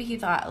think maybe he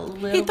thought a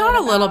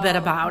little bit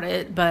about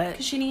it, but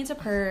because she needs a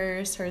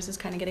purse. Hers is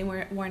kind of getting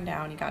worn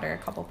down. He got her a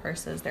couple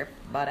purses. They're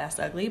butt ass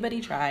ugly, but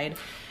he tried.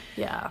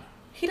 Yeah,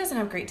 he doesn't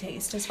have great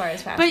taste as far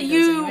as fashion. But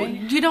goes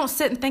anyway. You don't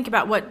sit and think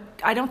about what.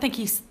 I don't think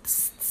he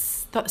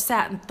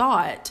sat and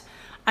thought,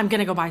 I'm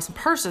gonna go buy some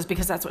purses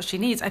because that's what she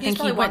needs. I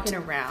think he went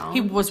around.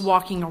 He was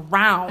walking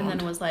around and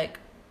then was like,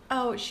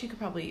 oh, she could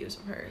probably use a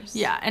purse.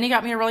 Yeah, and he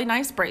got me a really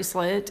nice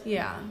bracelet.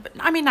 Yeah. But,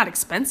 I mean, not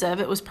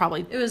expensive. It was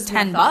probably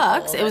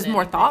 $10. It was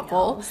more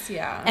thoughtful. Else.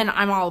 Yeah. And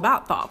I'm all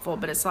about thoughtful,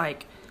 but it's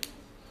like,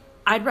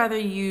 I'd rather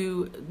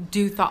you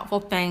do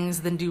thoughtful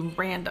things than do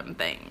random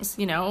things,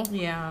 you know?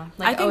 Yeah.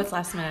 Like, it's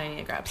last minute, I need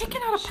to grab something.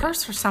 Picking out a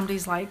purse for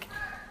somebody's like...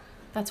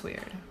 That's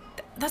weird.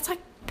 That's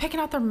like picking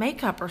out their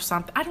makeup or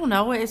something. I don't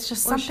know. It's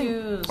just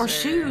something... Or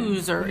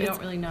shoes. Or you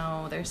don't really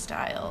know their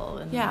style.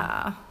 And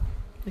yeah.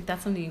 Like,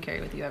 that's something you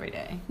carry with you every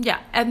day. Yeah.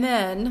 And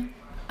then,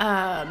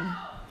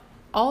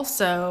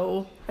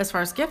 also, as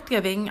far as gift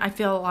giving, I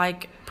feel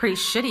like pretty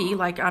shitty.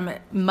 Like,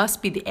 it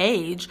must be the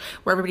age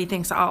where everybody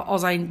thinks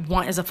all I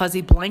want is a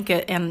fuzzy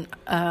blanket and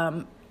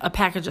a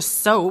package of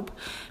soap.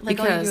 Like,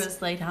 all you do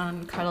is lay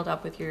down cuddled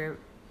up with your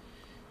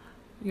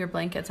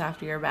blankets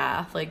after your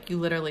bath. Like, you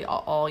literally,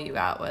 all you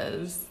got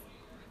was...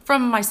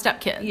 From my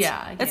stepkids.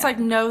 Yeah. It's like,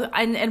 no...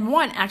 And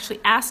one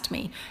actually asked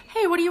me,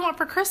 hey, what do you want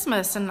for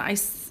Christmas? And I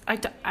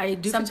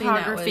do something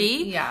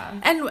photography. Yeah.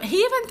 And he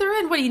even threw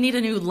in, what, do you need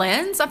a new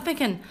lens? I'm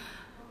thinking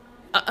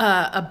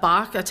a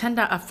box, a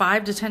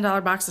 $5 to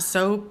 $10 box of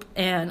soap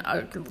and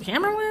a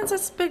camera lens.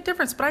 That's a big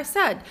difference. But I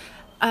said,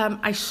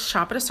 I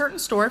shop at a certain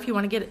store if you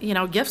want to get,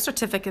 a gift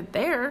certificate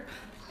there.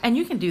 And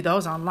you can do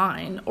those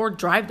online or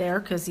drive there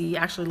because he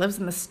actually lives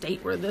in the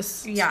state where this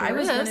store I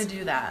was going to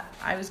do that.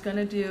 I was going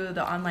to do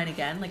the online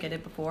again like I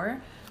did before.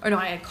 Or no,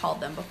 I had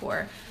called them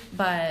before.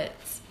 But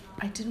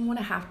I didn't want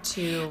to have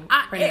to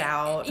print it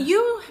out.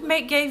 You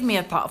gave me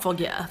a thoughtful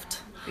gift.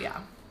 Yeah.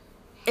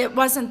 It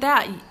wasn't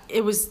that.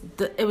 It was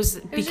because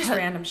just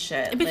random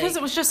shit. Because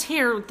it was just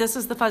here. This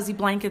is the fuzzy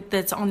blanket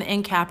that's on the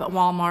end cap at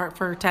Walmart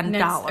for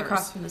 $10.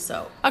 Across from the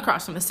soap.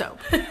 Across from the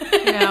soap.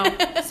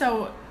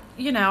 So...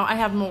 I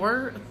have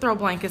more throw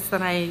blankets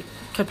than I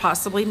could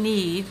possibly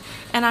need.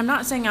 And I'm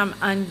not saying I'm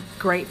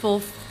ungrateful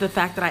for the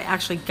fact that I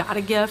actually got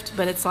a gift,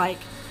 but it's like,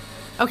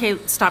 okay,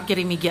 stop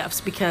getting me gifts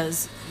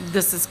because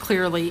this is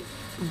clearly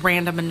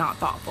random and not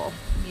thoughtful.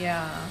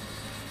 Yeah.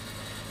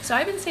 So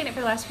I've been saying it for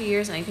the last few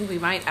years, and I think we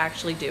might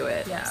actually do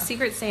it. Yeah.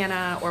 Secret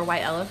Santa or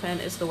White Elephant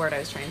is the word I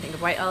was trying to think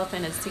of. White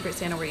Elephant is Secret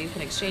Santa where you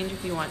can exchange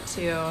if you want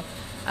to.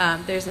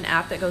 There's an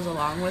app that goes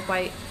along with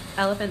White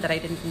Elephant that I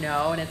didn't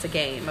know, and it's a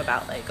game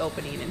about like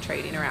opening and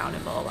trading around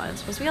and blah blah blah. It's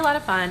supposed to be a lot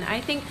of fun.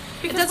 I think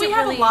because we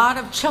have a lot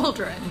of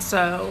children,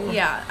 so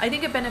yeah, I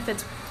think it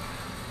benefits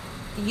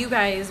you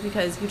guys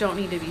because you don't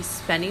need to be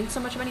spending so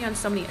much money on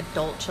so many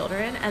adult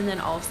children, and then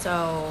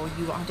also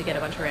you won't have to get a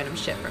bunch of random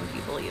shit from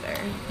people either.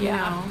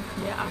 Yeah.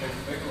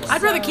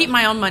 I'd rather keep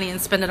my own money and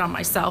spend it on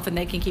myself, and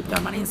they can keep their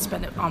money and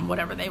spend it on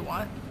whatever they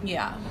want.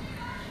 Yeah.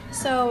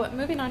 So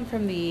moving on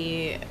from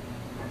the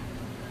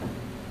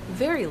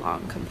very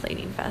long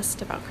complaining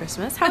fest about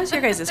Christmas. How was your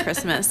guys'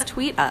 Christmas?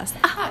 Tweet us.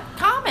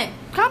 Comment.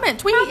 comment,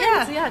 tweet,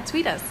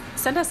 tweet us.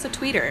 Send us a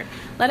tweeter.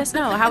 Let us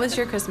know, how was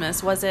your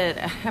Christmas? Was it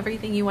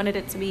everything you wanted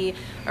it to be,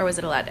 or was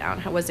it a letdown?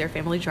 How was there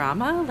family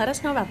drama? Let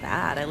us know about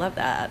that. I love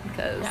that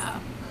because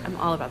I'm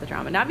all about the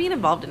drama. Not being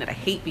involved in it. I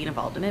hate being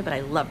involved in it, but I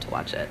love to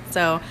watch it.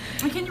 So,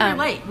 and can you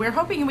relate? We're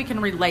hoping we can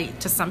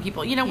relate to some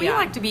people. You know, we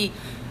like to be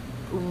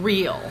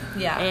real.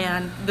 Yeah.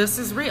 And this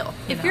is real.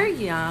 If you're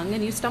young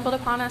and you stumbled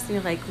upon us and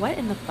you're like, what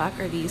in the fuck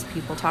are these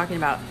people talking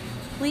about?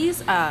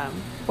 Please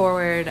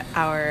forward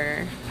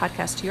our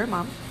podcast to your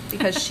mom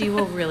because she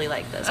will really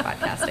like this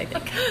podcast, I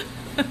think.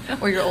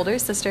 Or your older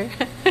sister.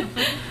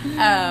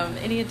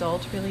 Any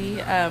adult, really.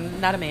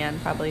 Not a man,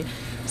 probably.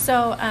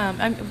 So,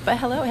 but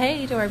hello,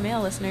 hey to our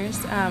male listeners.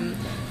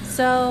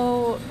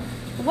 So,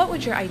 what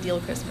would your ideal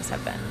Christmas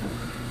have been?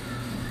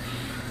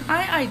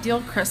 My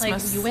ideal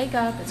Christmas. Like, you wake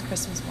up, it's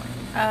Christmas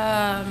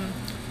morning.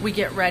 We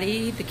get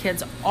ready. The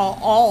kids,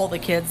 all the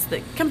kids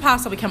that can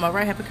possibly come over.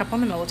 I have a couple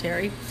in the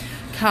military.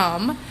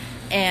 Come,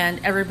 and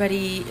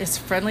everybody is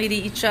friendly to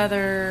each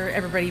other.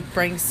 Everybody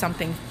brings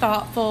something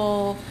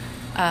thoughtful.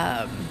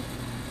 I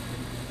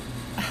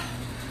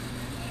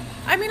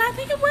mean, I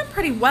think it went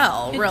pretty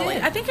well,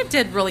 really. I think it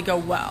did really go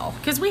well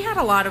because we had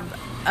a lot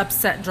of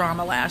upset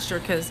drama last year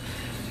because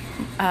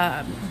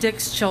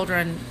Dick's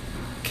children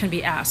can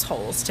be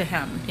assholes to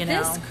him, you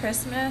know. This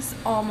Christmas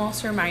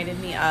almost reminded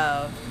me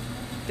of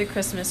the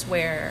Christmas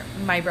where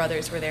my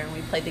brothers were there and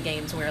we played the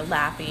games and we were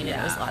laughing and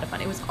it was a lot of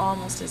fun. It was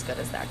almost as good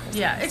as that Christmas.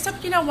 Yeah,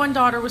 except, you know, one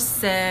daughter was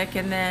sick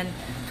and then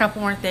a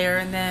couple weren't there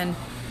and then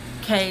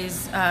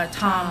Kay's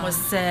Tom was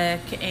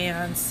sick,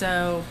 and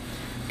so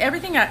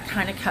everything got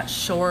kind of cut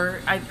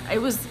short.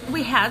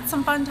 We had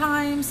some fun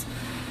times,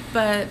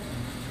 but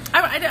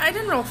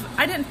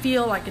I didn't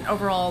feel like an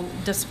overall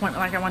disappointment,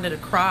 like I wanted to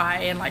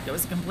cry and like it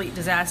was a complete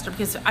disaster,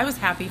 because I was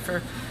happy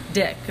for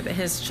Dick that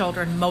his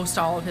children, most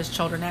all of his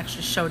children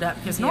actually showed up,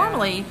 because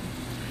normally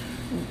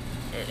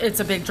it's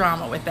a big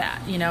drama with that,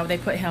 you know, they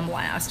put him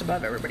last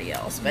above everybody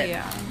else, but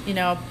you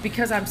know,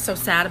 because I'm so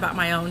sad about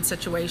my own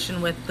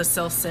situation with the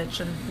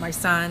Silsich and my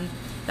son,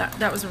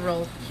 that was a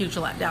real huge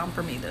letdown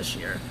for me this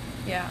year.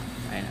 Yeah,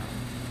 I know.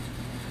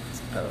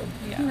 So,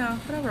 you know,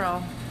 but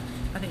overall,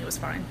 I think it was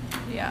fine.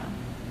 Yeah.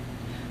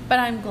 But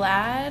I'm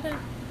glad,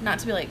 not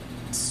to be like,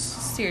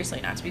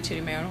 seriously, not to be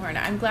tooting my own horn,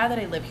 I'm glad that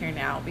I live here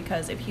now,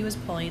 because if he was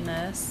pulling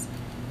this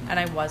and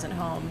I wasn't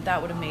home,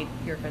 that would have made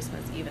your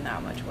Christmas even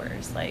that much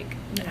worse. Like,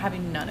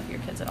 having none of your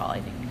kids at all,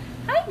 I think.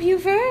 Hi,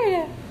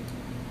 Buford!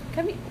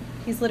 Come here.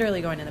 He's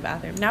literally going in the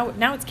bathroom.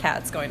 Now it's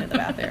Cats going in the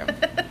bathroom.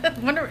 I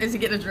wonder, is he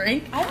getting a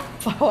drink? I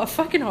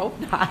fucking hope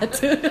not.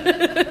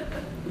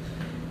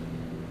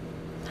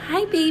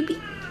 Hi,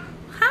 baby.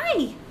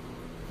 Hi.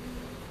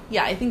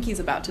 Yeah, I think he's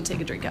about to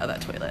take a drink out of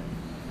that toilet.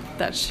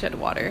 That shit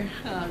water.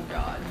 Oh,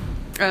 God.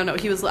 I don't know.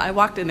 I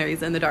walked in there,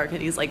 he's in the dark, and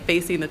he's like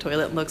facing the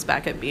toilet and looks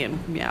back at me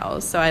and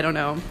meows. So I don't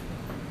know.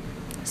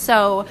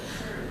 So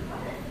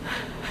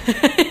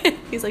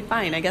he's like,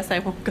 fine, I guess I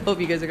won't go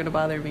if you guys are going to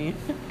bother me.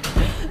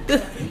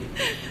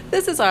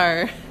 This is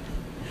our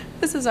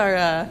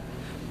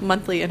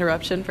monthly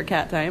interruption for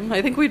cat time.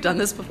 I think we've done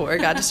this before.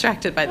 Got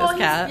distracted by this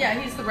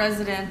cat. He's the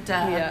resident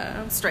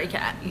stray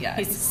cat. Yeah,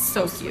 he's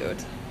so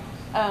cute.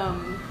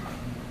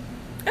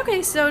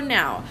 Okay, so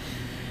now,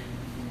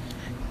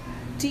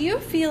 do you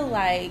feel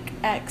like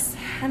X,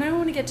 and I don't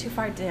want to get too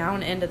far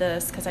down into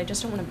this because I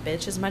just don't want to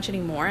bitch as much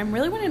anymore. I'm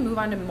really want to move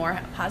on to more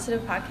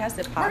positive podcasts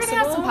if possible. We're going to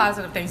have some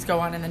positive things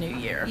go on in the new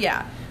year.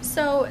 Yeah.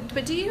 So,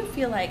 but do you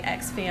feel like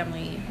X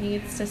family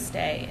needs to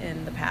stay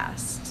in the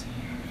past?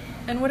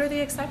 And what are the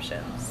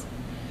exceptions?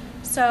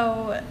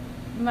 So,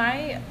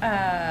 my,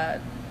 to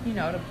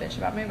bitch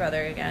about my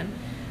brother again,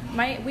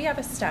 we have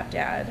a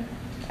stepdad,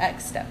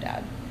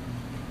 ex-stepdad.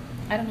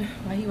 I don't know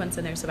why he went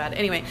in there so bad.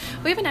 Anyway,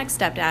 we have an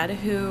ex-stepdad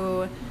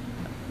who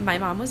my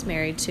mom was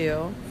married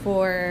to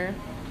for...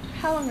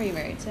 How long were you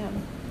married to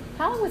him?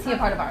 How long was he a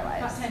part of our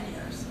lives? About 10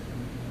 years.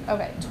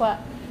 Okay,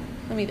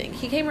 let me think.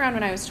 He came around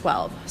when I was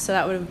 12, so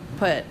that would have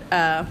put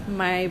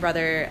my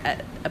brother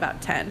at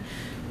about 10.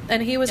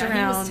 And he was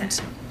around... He was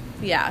 10.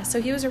 Yeah,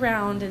 so he was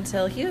around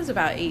until he was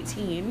about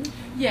 18.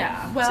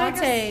 Yeah, well, so I'd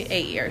say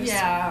 8 years.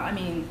 Yeah, I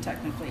mean,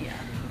 technically, yeah.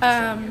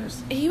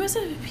 He was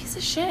a piece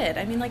of shit.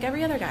 I mean, like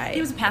every other guy.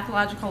 He was a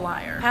pathological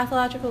liar.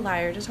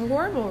 Just a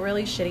horrible,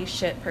 really shitty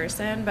shit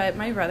person. But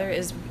my brother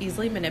is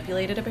easily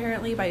manipulated,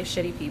 apparently, by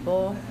shitty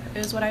people,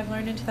 is what I've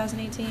learned in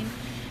 2018.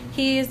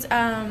 He's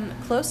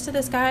close to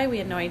this guy. We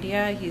had no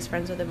idea. He's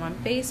friends with him on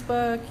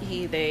Facebook.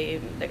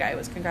 The guy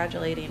was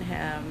congratulating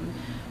him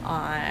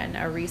on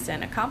a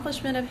recent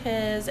accomplishment of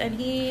his,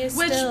 and he's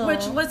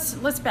which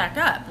let's back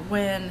up.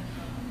 When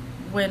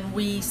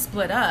we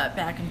split up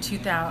back in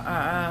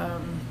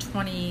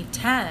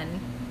 2010,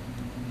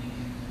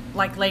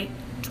 like late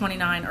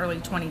 29, early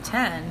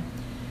 2010,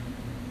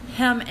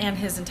 him and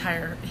his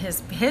entire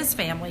his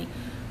family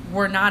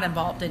were not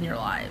involved in your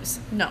lives.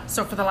 No.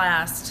 So for the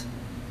last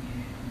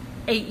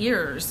 8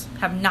 years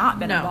have not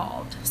been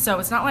involved. So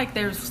it's not like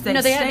they stay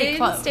didn't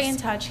close. stay in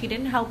touch. He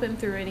didn't help him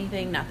through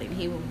anything, nothing.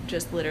 He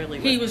just literally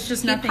He was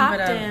just nothing but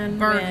a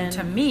burden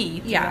to me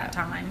through that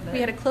time. We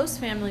had a close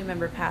family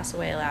member pass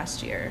away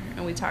last year,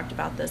 and we talked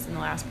about this in the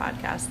last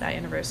podcast. That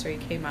anniversary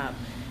came up.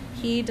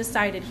 He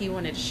decided he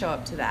wanted to show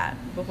up to that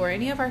before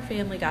any of our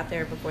family got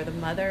there, before the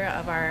mother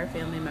of our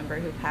family member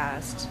who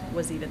passed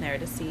was even there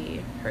to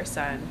see her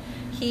son.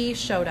 He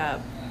showed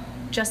up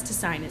just to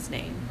sign his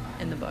name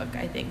in the book,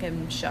 I think,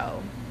 and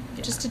show.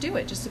 Yeah. Just to do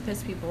it, just to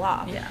piss people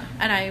off. Yeah.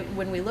 And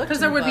when we looked, because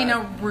there would be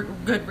no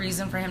good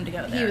reason for him to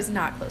go there. He was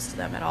not close to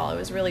them at all. It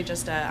was really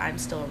just a I'm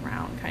still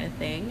around kind of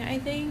thing, I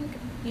think,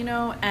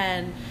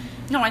 and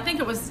no, I think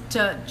it was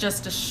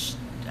just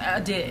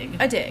a dig.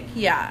 A dig,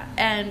 yeah.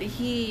 And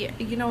he,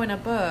 in a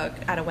book,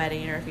 at a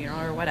wedding or a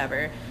funeral or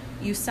whatever,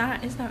 you sign.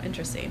 It's not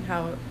interesting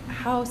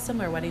how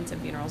similar weddings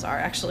and funerals are,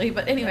 actually.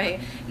 But anyway,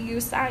 you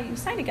sign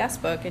a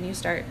guest book, and you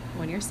start,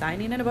 when you're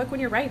signing in a book, when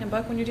you're writing a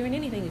book, when you're doing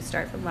anything, you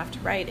start from left to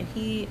right.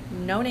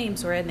 And no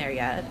names were in there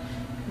yet,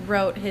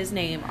 wrote his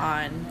name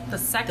on the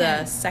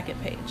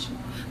second page.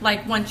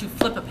 Like once you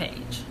flip a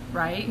page,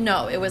 right?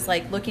 No, it was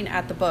like looking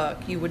at the book.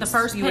 You would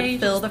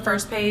fill the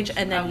first page,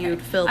 and then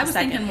you'd fill the second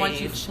page. I was thinking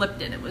once you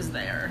flipped it was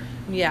there.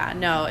 Yeah,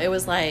 no, it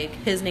was like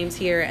his name's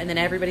here, and then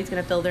everybody's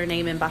going to fill their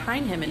name in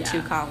behind him in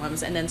 2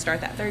 columns, and then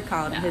start that third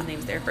column, and his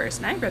name's there first.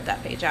 And I ripped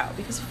that page out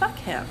because fuck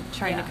him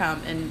trying to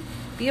come and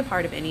be a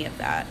part of any of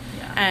that.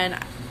 Yeah. And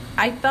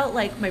I felt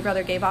like my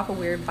brother gave off a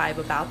weird vibe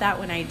about that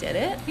when I did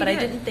it, but I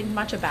didn't think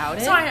much about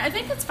it. So I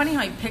think it's funny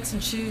how he picks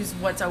and chooses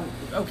what's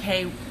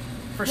okay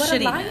for what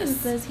shittiness. What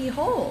alliances he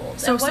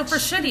holds. So for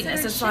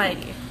shittiness, it's like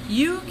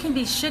you can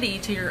be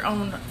shitty to your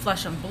own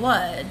flesh and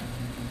blood,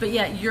 but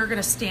yet you're going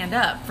to stand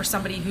up for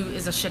somebody who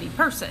is a shitty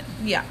person.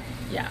 Yeah.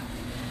 Yeah.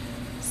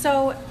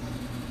 So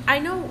I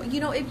know,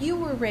 if you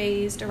were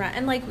raised around,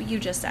 and like you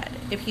just said,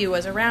 if he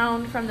was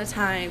around from the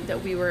time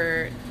that we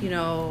were,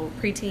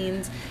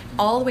 preteens,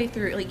 all the way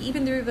through, like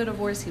even through the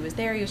divorce, he was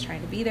there, he was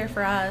trying to be there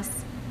for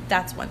us,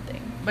 that's one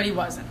thing. But he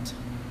wasn't.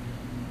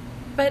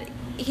 But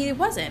he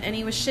wasn't, and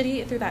he was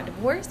shitty through that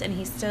divorce, and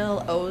he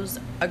still owes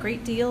a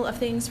great deal of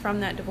things from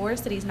that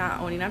divorce that he's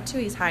not owning up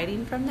to. He's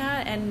hiding from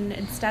that, and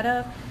instead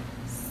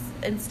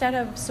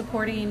of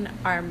supporting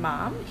our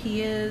mom,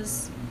 he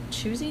is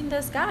choosing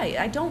this guy.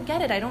 I don't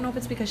get it. I don't know if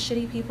it's because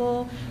shitty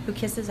people who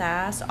kiss his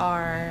ass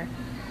are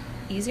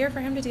easier for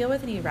him to deal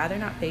with, and he'd rather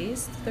not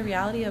face the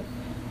reality of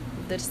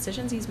the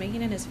decisions he's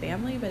making in his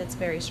family, but it's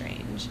very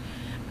strange.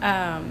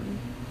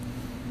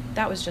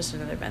 That was just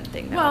another Ben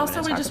thing. Well,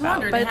 so we just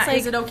wondered, but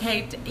is it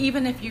okay,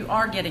 even if you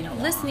are getting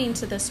along? Listening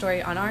to this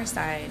story on our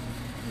side,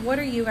 what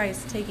are you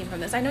guys taking from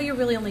this? I know you're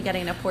really only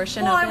getting a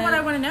portion of it. Well, what I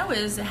want to know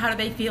is how do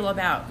they feel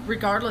about,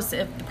 regardless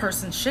if the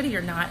person's shitty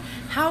or not,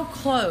 how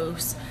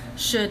close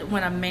should,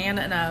 when a man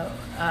and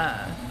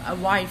a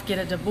wife get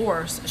a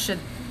divorce, should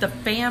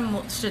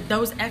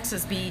those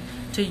exes be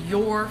to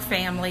your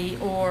family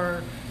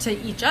or to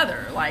each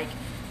other?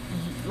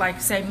 Like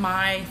say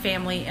my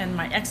family and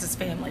my ex's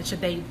family,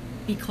 should they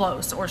be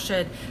close, or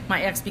should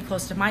my ex be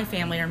close to my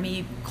family or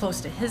me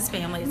close to his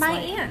family? My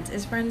aunt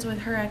is friends with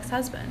her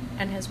ex-husband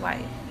and his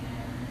wife.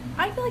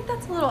 I feel like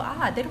that's a little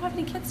odd. They don't have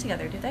any kids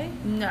together, do they?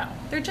 No.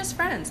 They're just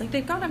friends. Like,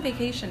 they've gone on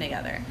vacation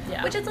together.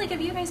 Yeah. Which is like,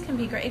 if you guys can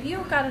be great. If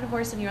you got a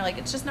divorce and you're like,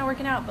 it's just not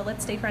working out, but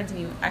let's stay friends,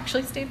 and you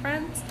actually stay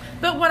friends.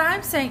 But what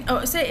I'm saying,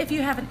 say if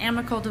you have an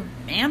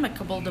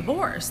amicable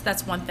divorce,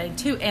 that's one thing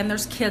too, and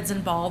there's kids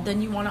involved,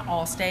 then you want to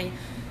all stay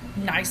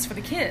nice for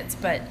the kids.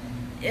 But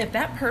if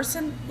that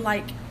person,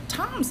 like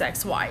Tom's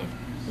ex-wife,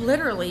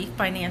 literally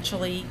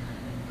financially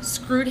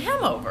screwed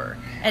him over,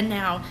 and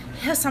now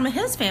some of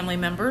his family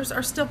members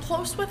are still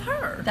close with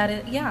her. That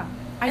is, yeah.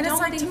 I don't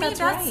think that's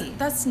right.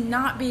 That's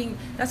being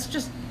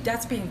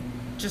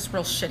just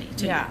real shitty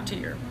to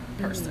your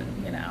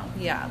person,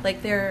 Yeah,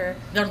 like their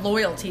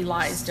loyalty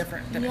lies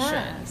different than it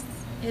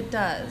should. It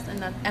does,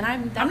 and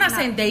I'm not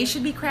saying they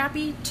should be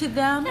crappy to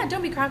them. Yeah,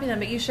 don't be crappy to them,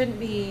 but you shouldn't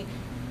be.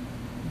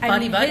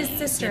 Buddy, his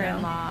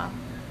sister-in-law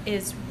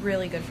is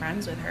really good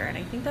friends with her, and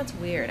I think that's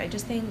weird. I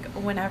just think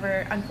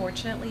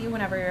unfortunately,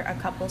 whenever a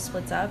couple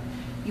splits up,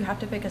 you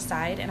have to pick a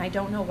side, and I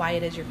don't know why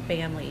it is your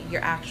family,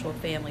 your actual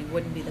family,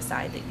 wouldn't be the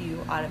side that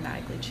you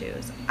automatically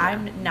choose. Yeah.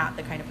 I'm not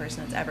the kind of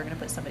person that's ever going to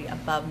put somebody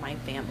above my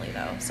family,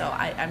 though, so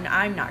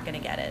I'm not going to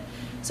get it.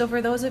 So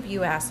for those of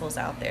you assholes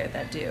out there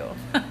that do,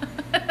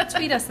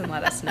 tweet us and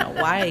let us know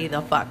why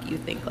the fuck you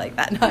think like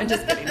that. No, I'm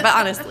just kidding, but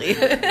honestly.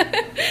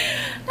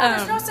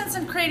 There's no sense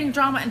in creating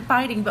drama and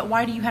fighting, but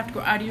why do you have to go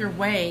out of your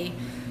way?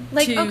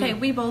 Okay,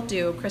 we both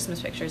do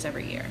Christmas pictures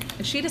every year.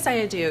 And she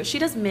decided she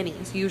does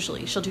minis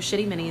usually. She'll do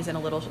shitty minis in a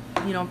little,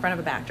 in front of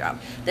a backdrop.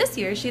 This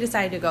year, she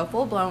decided to go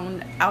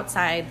full-blown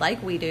outside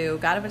like we do,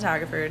 got a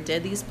photographer,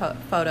 did these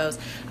photos.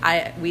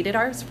 We did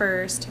ours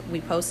first. We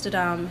posted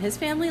them. His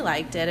family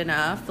liked it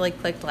enough,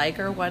 clicked like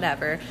or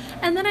whatever.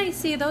 And then I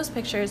see those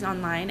pictures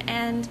online,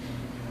 and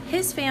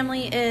his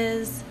family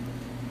is,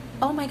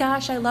 oh my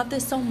gosh, I love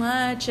this so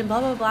much, and blah,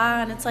 blah,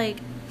 blah. And it's like,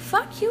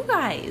 fuck you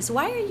guys.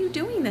 Why are you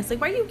doing this? Like,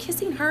 why are you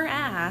kissing her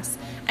ass?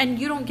 And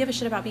you don't give a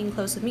shit about being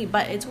close with me.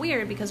 But it's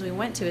weird because we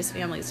went to his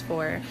family's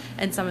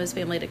and some of his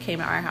family that came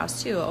to our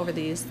house too over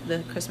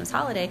the Christmas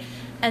holiday.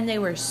 And they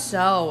were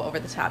so over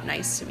the top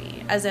nice to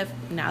me. As if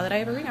now that I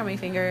have a ring on my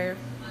finger,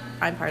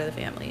 I'm part of the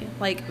family.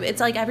 Like, it's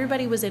like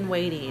everybody was in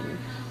waiting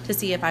to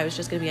see if I was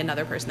just going to be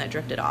another person that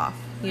drifted off.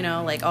 You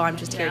know, like, oh, I'm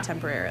just here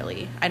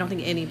temporarily. I don't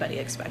think anybody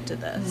expected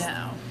this.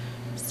 No.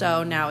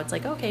 So now it's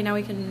like, okay, now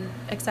we can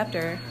accept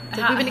her. It's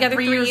like we've been together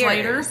 3 years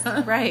later.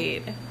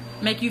 Right.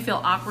 Make you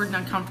feel awkward and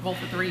uncomfortable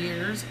for 3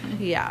 years.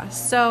 Yeah.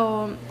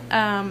 So,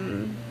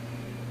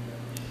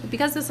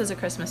 because this is a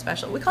Christmas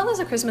special, we call this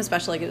a Christmas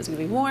special like it was going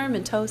to be warm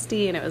and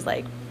toasty, and it was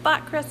like,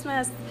 fuck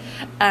Christmas.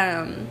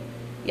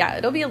 Yeah,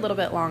 it'll be a little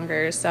bit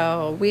longer,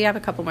 so we have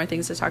a couple more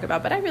things to talk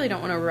about, but I really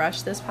don't want to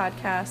rush this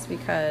podcast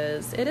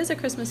because it is a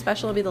Christmas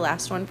special. It'll be the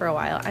last one for a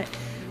while.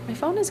 My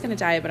phone is going to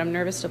die, but I'm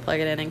nervous to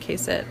plug it in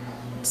case it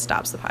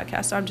stops the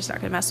podcast, so I'm just not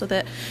going to mess with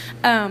it.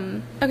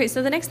 Okay,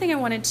 so the next thing I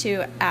wanted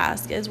to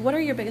ask is, what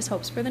are your biggest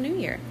hopes for the new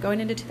year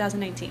going into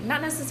 2019?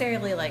 Not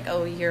necessarily like,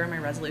 oh, here are my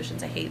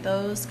resolutions. I hate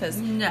those because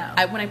when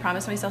I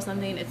promise myself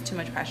something, it's too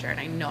much pressure and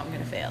I know I'm going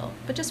to fail.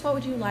 But just what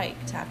would you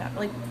like to have happen?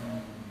 Like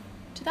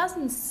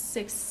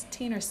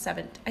 2016 or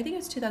 17, I think it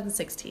was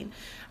 2016,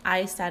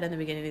 I said in the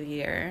beginning of the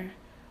year,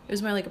 it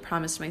was more like a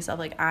promise to myself,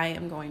 like, I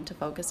am going to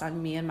focus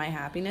on me and my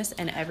happiness,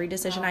 and every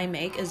decision I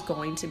make is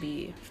going to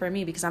be for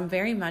me, because I'm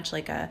very much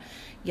like a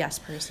yes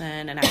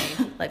person, and I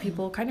let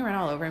people kind of run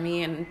all over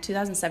me. And in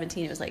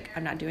 2017, it was like,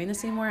 I'm not doing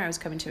this anymore. I was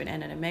coming to an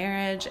end in a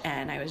marriage,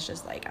 and I was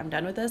just like, I'm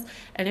done with this.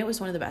 And it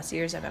was one of the best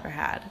years I've ever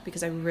had,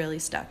 because I really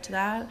stuck to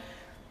that.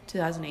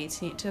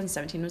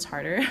 2017 was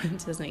harder.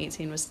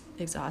 2018 was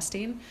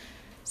exhausting.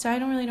 So I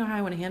don't really know how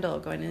I want to handle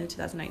going into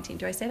 2019.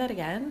 Do I say that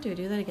again? Do I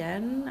do that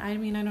again? I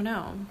mean, I don't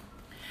know.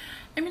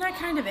 I mean, I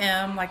kind of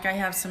am. Like, I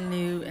have some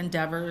new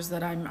endeavors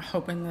that I'm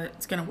hoping that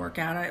it's going to work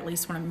out. I at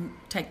least want to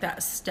take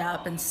that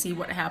step and see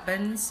what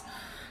happens.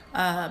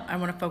 I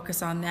want to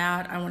focus on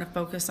that. I want to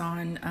focus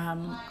on,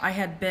 I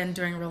had been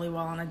doing really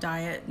well on a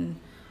diet, and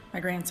my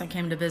grandson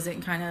came to visit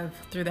and kind of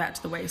threw that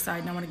to the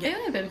wayside. And I want to get...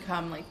 It had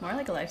become like more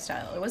like a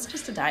lifestyle. It wasn't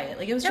just a diet.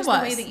 Like, it was just the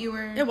way that you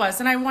were... It was.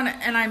 And I want to,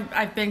 and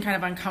I've been kind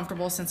of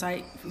uncomfortable since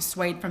I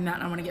swayed from that,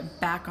 and I want to get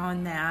back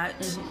on that.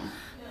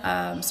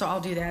 Mm-hmm. So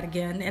I'll do that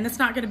again, and it's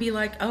not going to be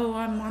like, oh,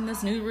 I'm on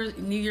this New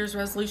Year's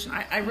resolution.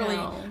 I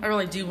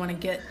really do want to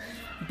get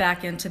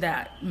back into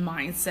that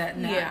mindset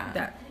and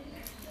that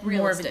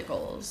realistic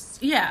goals.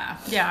 Yeah.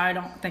 I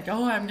don't think,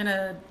 oh, I'm going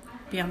to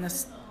be on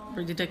this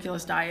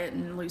ridiculous diet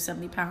and lose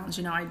 70 pounds.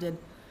 You know, I did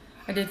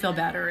feel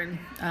better,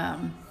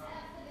 and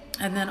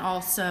then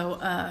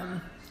also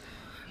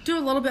do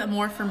a little bit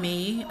more for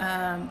me.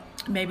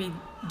 Maybe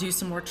do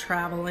some more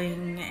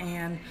traveling,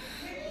 and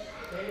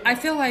I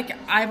feel like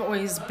I've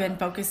always been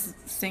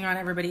focusing on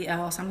everybody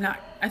else.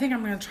 I think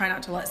I'm going to try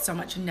not to let so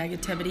much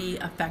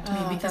negativity affect me,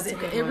 because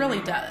it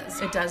really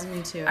does. It does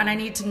me too. And I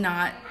need to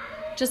not...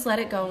 Just let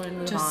it go and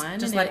move on.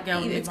 Just let it go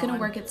and move on. It's going to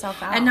work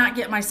itself out. And not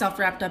get myself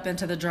wrapped up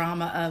into the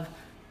drama of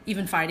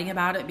even fighting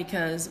about it,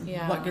 because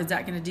what good is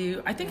that going to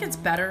do? I think it's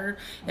better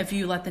if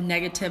you let the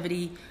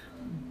negativity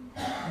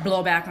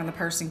blow back on the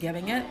person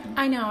giving it.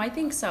 I know. I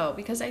think so,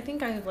 because I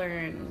think I've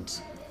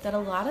learned that a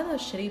lot of the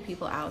shitty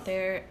people out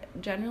there,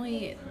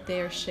 generally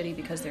they're shitty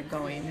because they're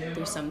going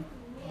through some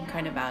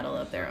kind of battle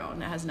of their own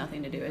that has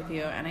nothing to do with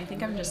you. And I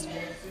think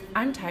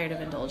I'm tired of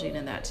indulging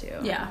in that too.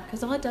 Yeah.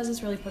 Because all it does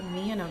is really put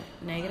me in a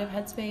negative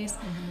headspace.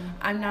 Mm-hmm.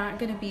 I'm not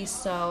going to be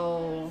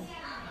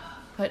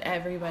put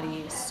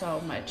everybody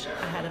so much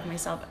ahead of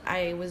myself.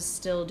 I was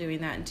still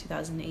doing that in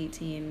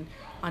 2018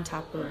 on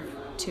top of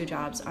 2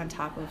 jobs, on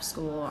top of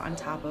school, on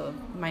top of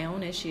my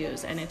own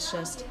issues. And it's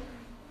just...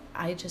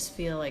 I just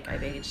feel like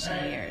I've aged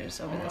 10 years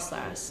over this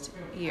last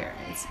year.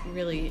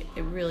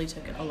 It really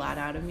took a lot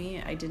out of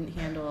me. I didn't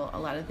handle a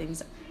lot of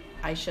things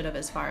I should have,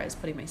 as far as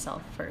putting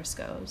myself first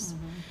goes.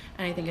 Mm-hmm.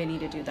 And I think I need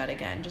to do that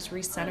again. Just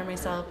recenter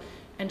myself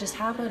and just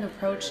have an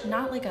approach,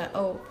 not like a,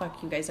 oh,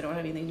 fuck you guys, I don't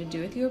have anything to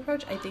do with you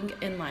approach. I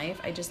think in life,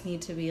 I just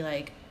need to be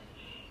like,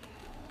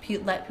 be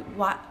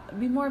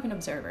more of an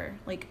observer.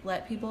 Like,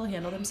 let people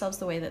handle themselves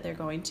the way that they're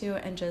going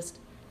to, and just,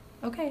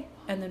 okay,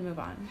 and then move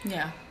on.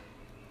 Yeah.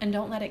 And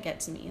don't let it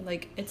get to me.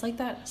 Like, it's like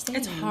that saying.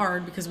 It's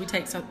hard because we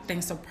take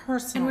things so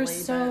personally. And we're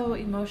so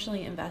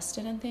emotionally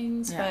invested in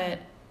things. Yeah. But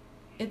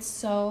it's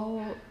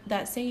so...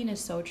 That saying is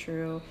so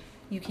true.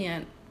 You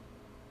can't...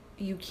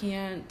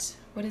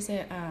 What is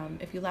it?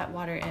 If you let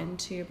water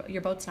into...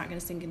 Your boat's not going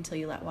to sink until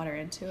you let water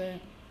into it.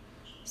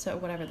 So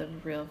whatever the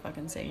real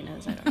fucking saying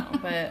is, I don't know.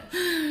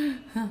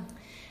 But...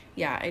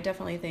 Yeah, I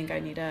definitely think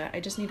I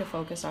just need to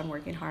focus on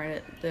working hard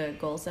at the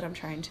goals that I'm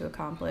trying to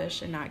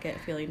accomplish, and not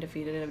get feeling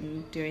defeated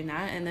in doing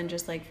that, and then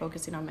just like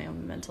focusing on my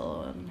own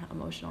mental and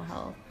emotional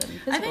health and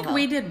physical health. I think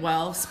we did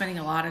well spending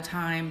a lot of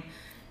time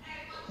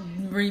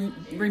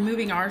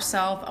removing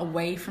ourselves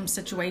away from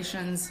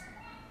situations,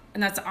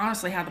 and that's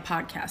honestly how the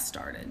podcast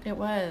started. It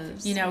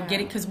was. You know,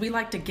 because we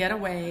like to get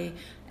away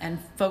and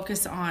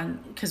focus on,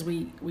 because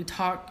we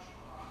talk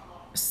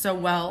so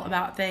well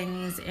about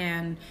things,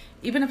 and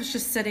even if it's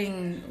just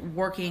sitting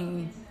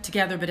working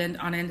together but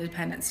on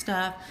independent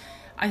stuff,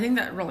 I think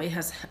that really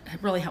has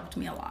helped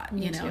me a lot.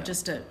 Me you know, too.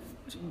 just to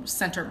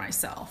center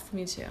myself.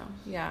 Me too.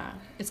 Yeah,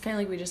 it's kind of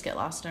like we just get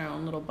lost in our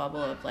own little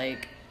bubble of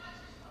like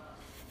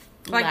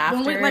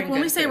when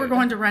we say food. we're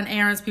going to run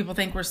errands, people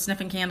think we're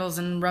sniffing candles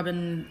and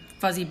rubbing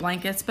fuzzy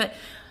blankets, but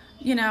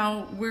you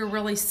know, we're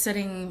really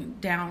sitting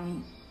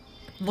down,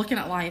 looking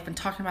at life and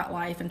talking about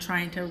life and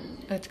trying to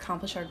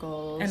accomplish our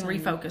goals and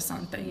refocus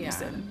on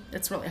things. Yeah. And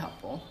it's really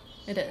helpful.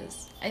 It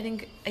is. I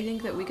think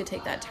that we could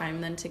take that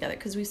time then together,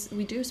 because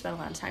we do spend a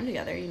lot of time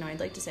together. You know, I'd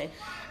like to say,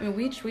 I mean,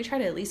 we try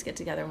to at least get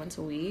together once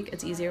a week.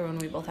 It's easier when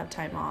we both have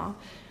time off.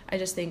 I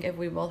just think if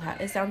we both have,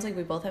 it sounds like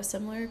we both have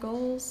similar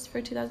goals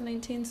for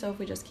 2019. So if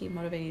we just keep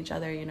motivating each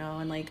other, you know,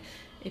 and like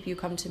if you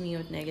come to me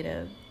with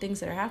negative things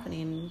that are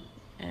happening,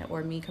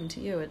 or me come to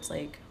you, it's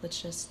like, let's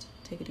just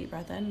take a deep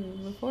breath in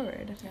and move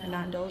forward and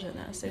not indulge in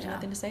this. There's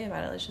nothing to say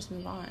about it. Let's just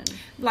move on.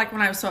 Like when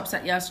I was so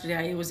upset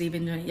yesterday, I was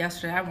even doing it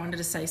yesterday. I wanted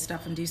to say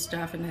stuff and do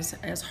stuff, and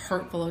as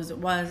hurtful as it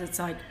was, it's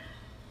like,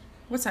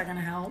 what's that going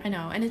to help? I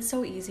know. And it's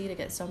so easy to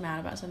get so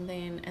mad about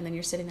something, and then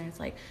you're sitting there, it's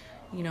like,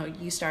 you know,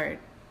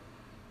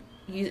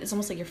 it's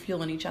almost like you're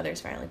fueling each other's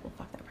fire. Like, well,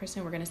 fuck that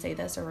person. We're going to say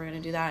this or we're going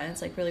to do that. And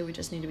it's like, really, we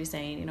just need to be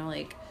saying, you know,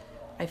 like,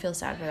 I feel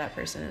sad for that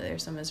person that they're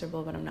so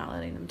miserable, but I'm not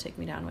letting them take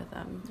me down with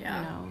them. Yeah.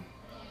 You know,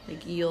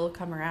 like, you'll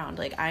come around.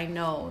 Like, I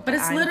know. But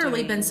it's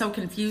literally been so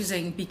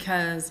confusing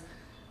because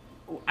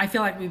I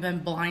feel like we've been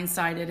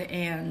blindsided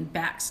and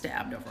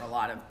backstabbed over a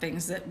lot of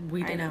things that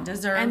we didn't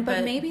deserve.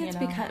 But maybe it's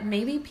because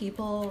maybe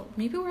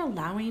we're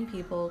allowing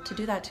people to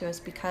do that to us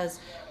because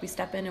we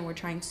step in and we're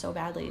trying so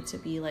badly to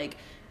be like,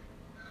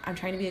 I'm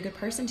trying to be a good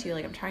person to you.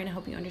 Like, I'm trying to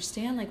help you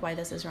understand, like, why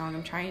this is wrong.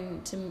 I'm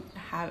trying to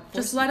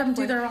just let them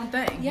do their own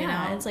thing. Yeah, you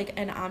know? it's like,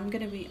 and I'm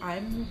gonna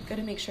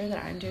make sure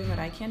that I'm doing what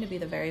I can to be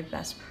the very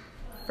best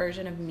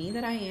version of me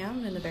that I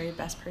am and the very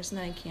best person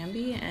that I can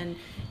be. And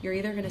you're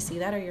either gonna see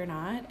that or you're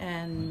not,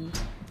 and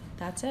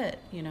that's it.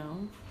 You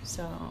know.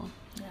 So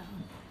yeah,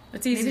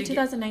 it's easy. Maybe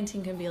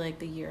 2019 can be like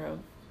the year of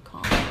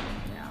calm.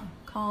 Yeah,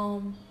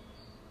 calm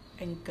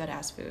and good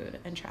ass food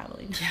and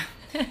traveling.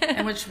 Yeah,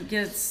 and which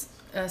gets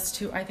us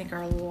to, I think,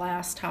 our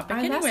last topic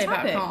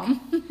about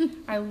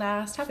calm. Our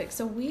last topic.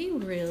 So we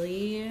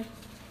really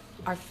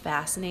are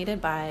fascinated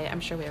by,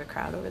 I'm sure we have a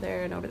crowd over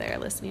there and over there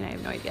listening, I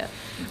have no idea.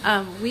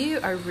 We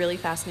are really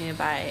fascinated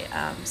by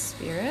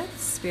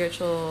spirits,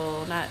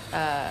 spiritual, not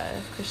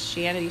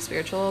Christianity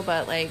spiritual,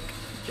 but like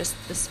just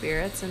the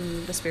spirits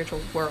and the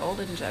spiritual world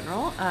in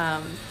general.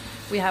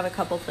 We have a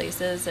couple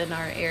places in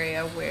our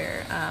area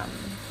where,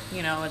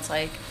 you know, it's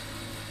like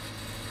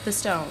the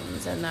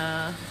stones and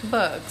the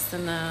books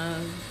and the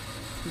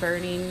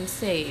burning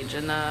sage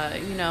and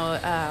the, you know,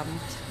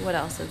 what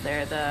else is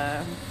there?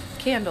 The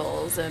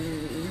candles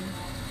and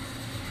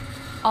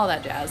all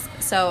that jazz.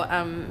 So,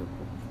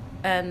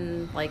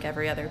 and like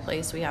every other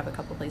place, we have a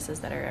couple places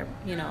that are,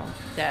 you know,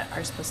 that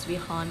are supposed to be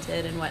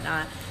haunted and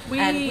whatnot.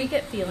 And we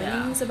get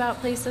feelings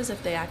about places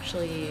if they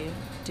actually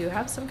do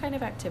have some kind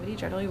of activity.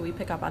 Generally, we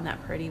pick up on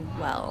that pretty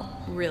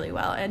well, really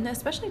well. And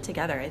especially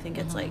together, I think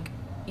it's like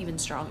even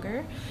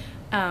stronger.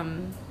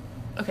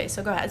 Okay,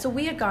 so go ahead. So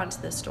we had gone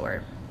to this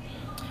store.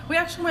 We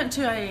actually went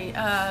to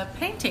a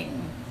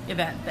painting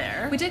event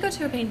there. We did go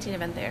to a painting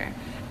event there.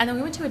 And then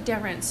we went to a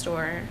different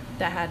store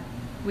that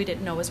we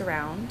didn't know was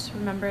around.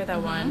 Remember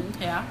that one?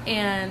 Yeah.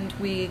 And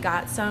we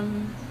got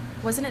some,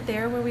 wasn't it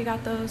there where we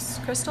got those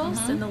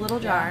crystals in the little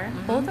jar?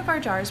 Yeah. Both of our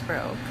jars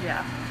broke.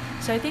 Yeah.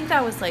 So I think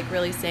that was like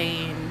really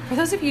saying, for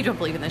those of you who don't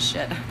believe in this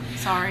shit,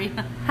 sorry.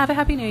 Have a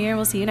happy new year.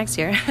 We'll see you next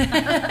year.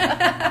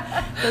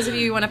 Those of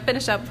you who want to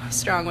finish up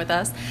strong with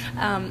us.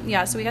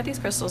 Yeah, so we got these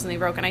crystals and they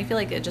broke, and I feel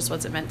like it just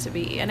wasn't meant to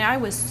be. And I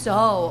was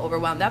so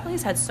overwhelmed. That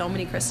place had so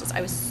many crystals.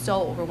 I was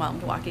so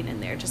overwhelmed walking in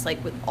there, just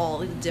like with all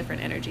the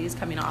different energies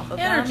coming off of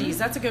them. Energies,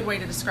 that's a good way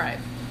to describe.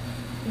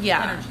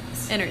 Yeah,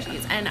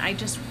 energies. And I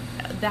just,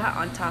 that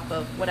on top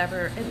of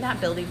whatever, and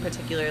that building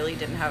particularly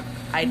didn't have,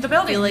 I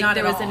feel like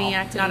there was any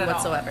activity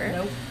whatsoever.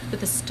 Nope. But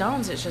the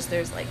stones, it's just,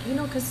 there's like, you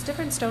know, because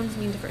different stones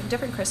mean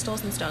different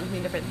crystals and stones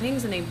mean different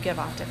things, and they give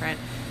off different,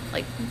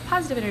 like,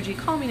 positive energy,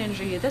 calming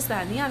energy, this,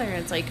 that, and the other. And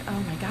it's like, oh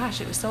my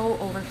gosh, it was so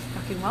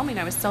over-fucking-whelming.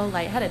 I was so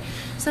lightheaded.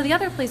 So the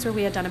other place where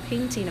we had done a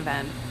painting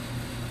event,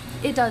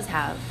 it does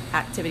have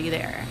activity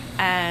there.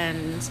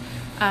 And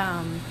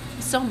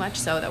so much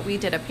so that we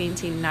did a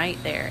painting night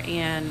there,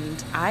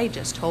 and I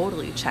just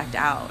totally checked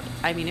out.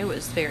 I mean, it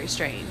was very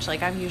strange.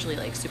 Like, I'm usually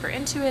like super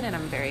into it and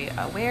I'm very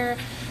aware,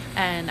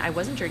 and I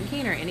wasn't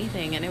drinking or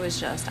anything, and it was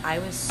just, I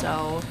was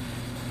so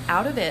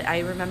out of it. I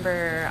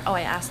remember,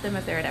 I asked them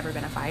if there had ever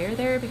been a fire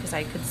there because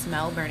I could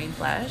smell burning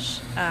flesh,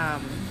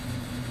 and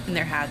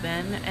there had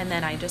been. And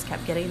then I just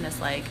kept getting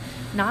this, like,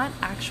 not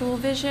actual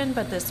vision,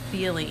 but this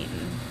feeling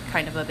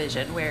kind of a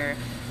vision where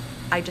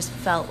I just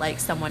felt like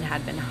someone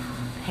had been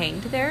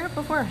hanged there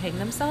before, hung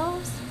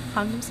themselves,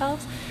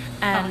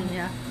 and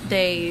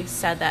they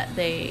said that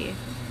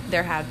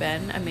there had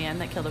been a man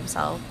that killed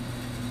himself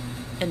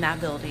in that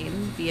building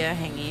via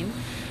hanging,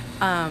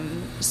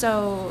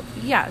 So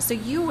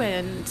you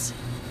went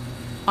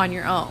on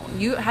your own.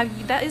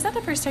 Is that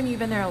the first time you've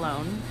been there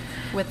alone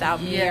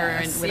without me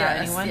or without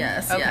anyone?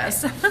 Yes, okay.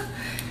 yes.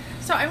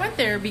 So I went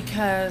there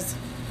because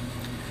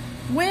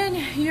when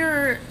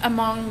you're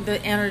among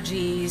the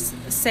energies,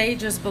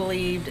 sages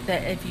believed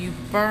that if you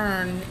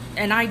burn,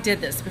 and I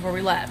did this before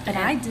we left, and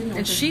I didn't,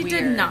 and she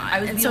did not.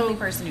 I was the only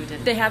person who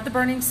didn't. They had the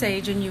burning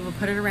sage, and you would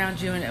put it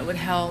around you, and it would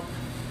help,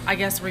 I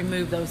guess,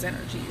 remove those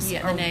energies.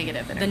 Yeah, the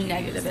negative energies. The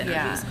negative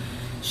energies. Yeah.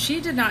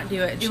 She did not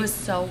do it. It was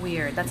so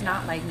weird. That's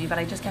not like me, but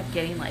I just kept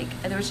getting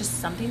there was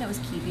just something that was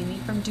keeping me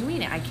from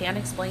doing it. I can't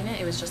explain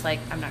it. It was just like,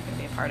 I'm not going to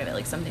be a part of it.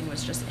 Like something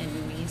was just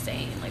in me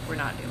saying, like, we're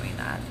not doing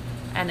that.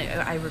 And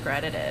I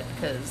regretted it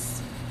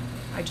because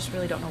I just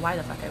really don't know why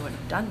the fuck I wouldn't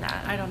have done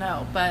that. I don't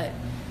know. But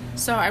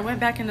so I went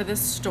back into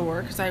this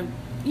store because I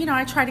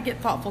try to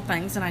get thoughtful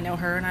things, and I know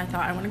her, and I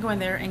thought I want to go in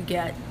there and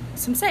get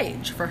some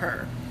sage for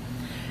her.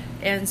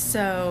 And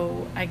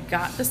so I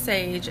got the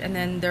sage, and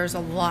then there's a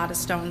lot of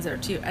stones there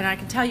too. And I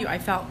can tell you, I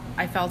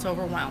felt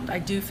overwhelmed. I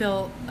do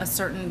feel a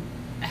certain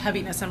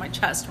heaviness in my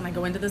chest when I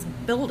go into this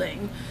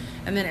building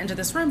and then into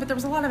this room. But there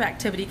was a lot of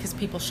activity because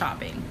people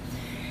shopping.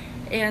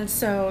 And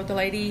so the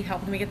lady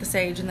helped me get the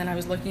sage, and then I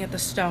was looking at the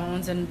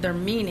stones and their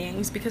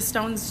meanings, because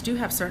stones do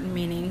have certain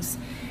meanings.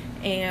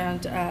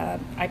 And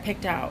I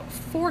picked out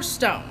 4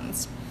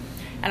 stones.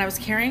 And I was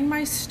carrying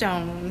my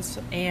stones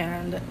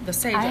and the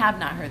sage. I have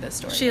not heard this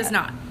story. She has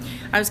not.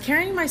 I was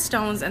carrying my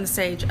stones and the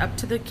sage up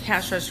to the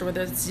cash register where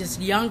there's this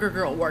younger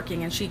girl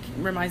working, and she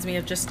reminds me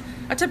of just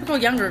a typical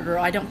younger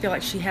girl. I don't feel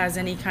like she has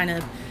any kind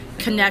of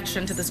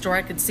connection to the store.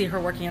 I could see her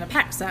working in a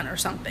PacSun or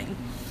something.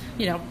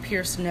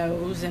 Pierced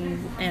nose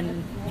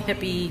and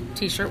hippie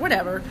t-shirt,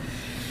 whatever.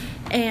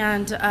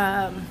 And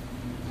I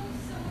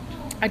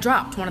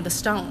dropped one of the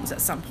stones at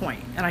some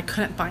point, and I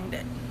couldn't find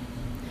it.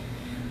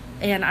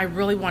 And I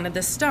really wanted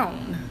this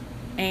stone.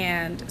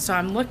 And so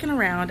I'm looking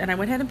around, and I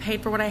went ahead and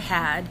paid for what I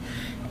had.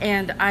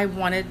 And I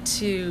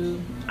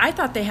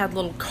thought they had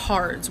little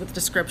cards with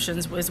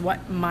descriptions, was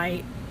what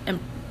my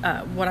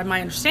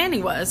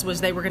understanding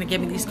was they were going to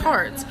give me these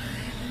cards.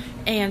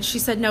 And she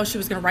said no, she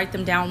was going to write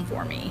them down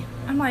for me.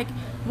 I'm like,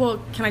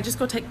 well, can I just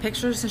go take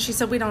pictures? And she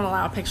said, we don't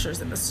allow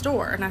pictures in the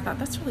store. And I thought,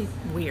 that's really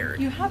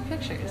weird. You have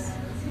pictures.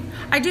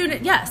 I do.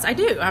 Yes, I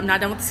do. I'm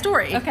not done with the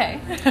story. Okay.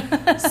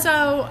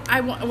 So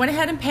I went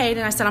ahead and paid,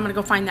 and I said, I'm going to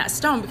go find that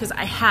stone because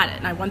I had it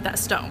and I want that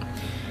stone.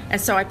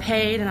 And so I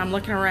paid, and I'm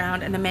looking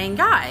around, and the main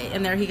guy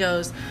in there, he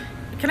goes,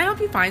 can I help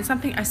you find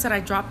something? I said,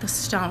 I dropped the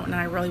stone, and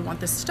I really want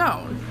this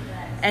stone.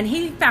 And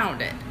he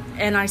found it.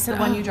 And I said,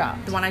 the one you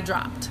dropped? The one I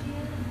dropped.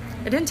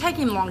 It didn't take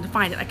him long to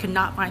find it. I could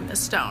not find this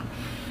stone.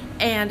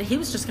 And he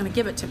was just going to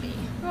give it to me.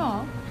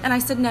 Oh. And I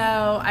said,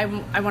 no, I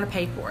want to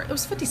pay for it. It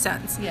was 50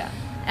 cents. Yeah.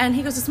 And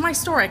he goes, it's my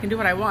store. I can do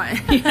what I want.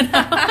 And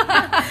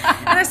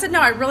I said, no,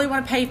 I really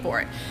want to pay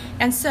for it.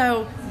 And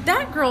so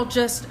that girl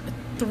just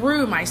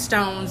threw my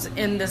stones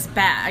in this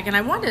bag. And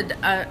I wanted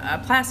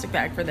a plastic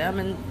bag for them.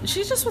 And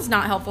she just was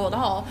not helpful at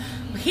all.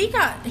 He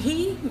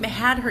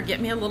had her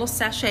get me a little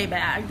sachet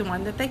bag, the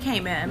one that they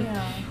came in.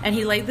 Yeah. And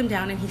he laid them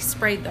down, and he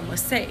sprayed them with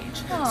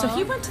sage. Aww. So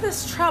he went to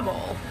this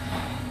trouble.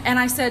 And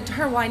I said to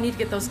her, well, I need to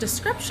get those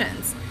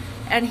descriptions.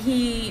 And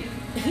he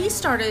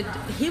was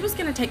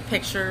going to take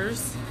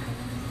pictures.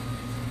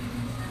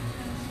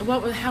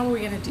 How are we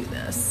going to do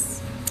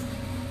this?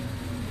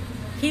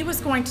 He was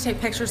going to take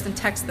pictures and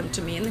text them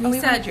to me. And then he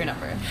said, your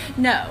number.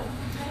 No.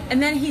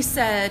 And then he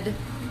said,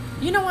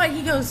 you know what?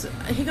 He goes,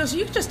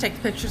 you can just take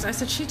the pictures. I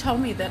said, she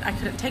told me that I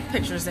couldn't take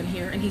pictures in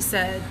here. And he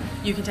said,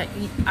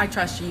 I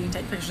trust you. You can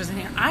take pictures in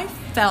here. I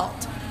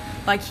felt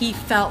like he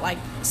felt like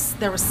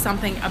there was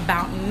something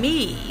about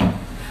me.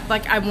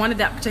 Like I wanted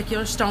that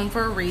particular stone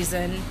for a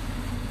reason.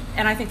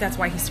 And I think that's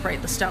why he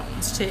sprayed the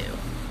stones too.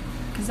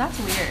 Because that's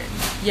weird.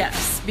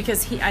 Yes,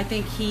 because to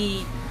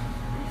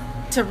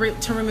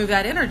remove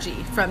that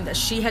energy from this.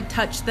 She had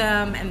touched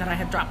them, and then I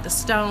had dropped the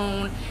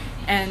stone,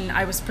 and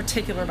I was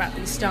particular about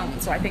these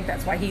stones. So I think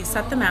that's why he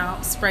set them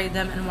out, sprayed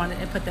them, and wanted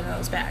to put them in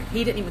those bags.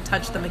 He didn't even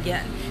touch them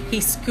again.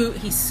 He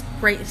scooped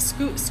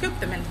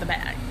them into the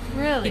bag.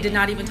 Really? He did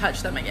not even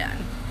touch them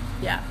again.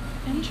 Yeah.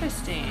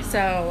 Interesting.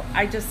 So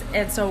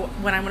so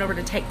when I went over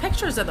to take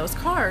pictures of those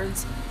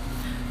cards,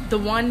 the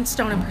one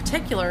stone in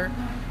particular,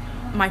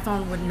 my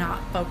phone would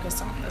not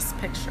focus on this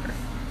picture.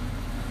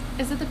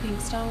 Is it the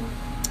pink stone?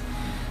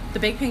 The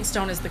big pink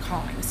stone is the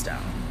calming stone.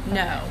 Okay.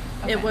 No,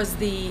 Okay. It was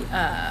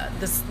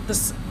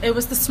it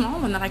was the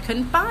small one that I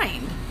couldn't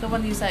find. The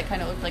one you said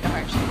kind of looked like a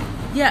heart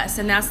shape. Yes,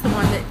 and that's the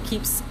one that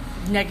keeps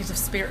negative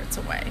spirits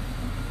away.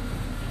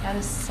 That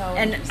is so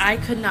And interesting. I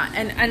could not,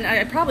 and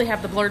I probably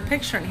have the blurred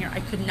picture in here. I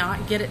could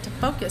not get it to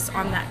focus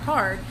on that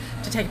card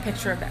to take a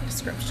picture of that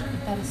description.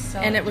 That is so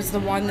And it was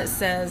the one that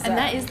says... And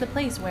that is the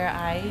place where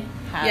I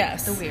have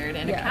Yes. the weird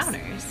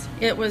encounters.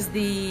 It was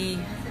the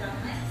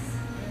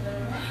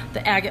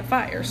agate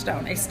fire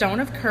stone. A stone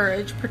of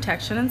courage,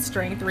 protection, and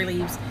strength,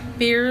 relieves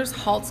fears,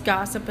 halts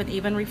gossip, and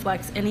even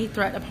reflects any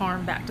threat of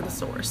harm back to the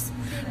source.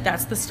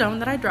 That's the stone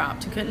that I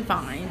dropped and couldn't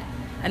find.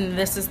 And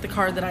this is the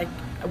card that I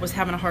was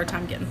having a hard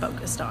time getting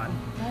focused on.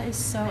 That is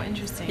so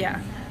interesting. Yeah.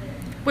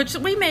 Which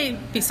we may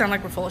sound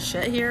like we're full of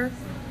shit here.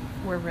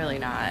 We're really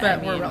not.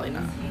 But we're really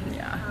not.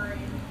 Yeah.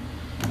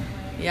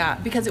 Yeah,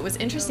 because it was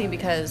interesting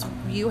because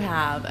you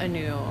have a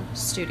new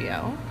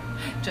studio.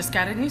 Just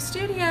got a new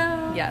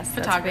studio. Yes,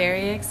 that's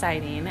very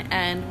exciting.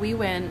 And we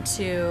went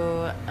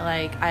to,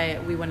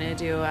 we wanted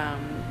to do a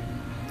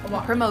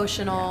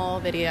promotional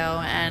video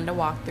and a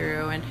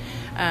walkthrough.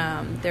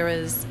 And there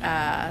was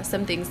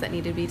some things that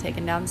needed to be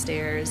taken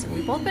downstairs. And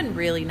we've both been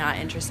really not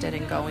interested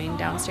in going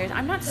downstairs.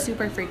 I'm not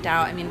super freaked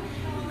out. I mean,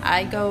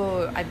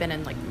 I've been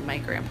in, like, my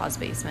grandpa's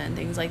basement and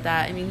things like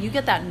that. I mean, you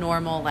get that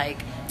normal,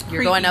 like,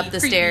 you're going up the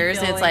stairs.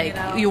 Feeling, it's like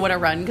you want to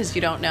run because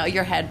you don't know.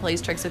 Your head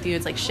plays tricks with you.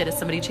 It's like, shit, is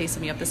somebody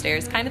chasing me up the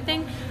stairs kind of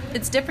thing.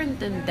 It's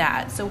different than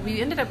that. So we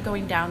ended up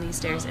going down these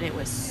stairs, and it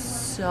was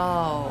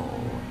so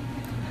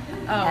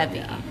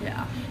heavy.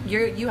 Yeah.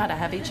 You had a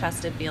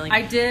heavy-chested feeling.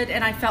 I did,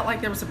 and I felt like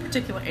there was a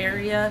particular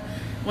area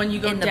when you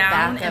go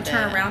down and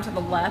turn around to the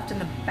left in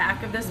the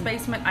back of this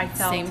basement. I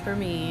felt same for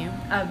me.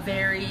 A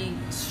very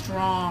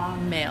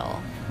strong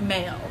male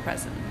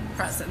presence.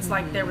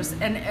 Like there was,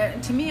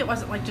 and to me it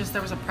wasn't like just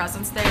there was a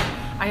presence there.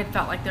 I had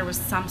felt like there was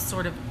some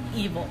sort of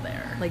evil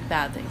there, like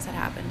bad things had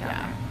happened down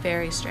there.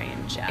 Very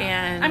strange. Yeah.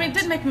 And I mean, it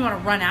didn't make me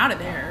want to run out of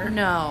there.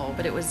 No,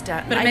 but it was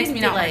but it makes me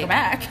not want to go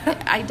back.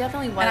 I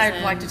definitely wasn't. And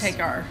I'd like to take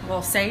our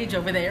little sage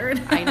over there.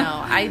 I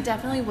know. I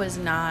definitely was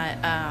not.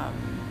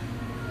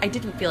 I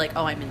didn't feel like,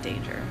 oh, I'm in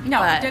danger.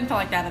 No, it didn't feel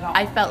like that at all.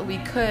 I felt we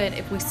could,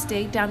 if we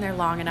stayed down there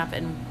long enough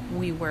and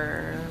we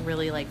were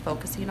really, like,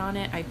 focusing on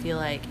it, I feel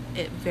like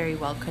it very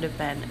well could have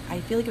been,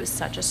 I feel like it was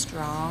such a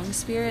strong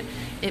spirit,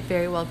 it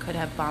very well could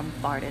have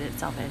bombarded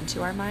itself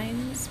into our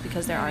minds,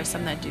 because there are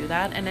some that do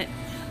that.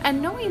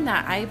 And knowing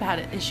that I've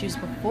had issues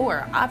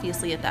before,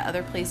 obviously at that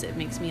other place, it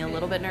makes me a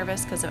little bit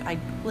nervous because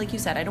like you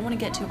said, I don't want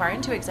to get too far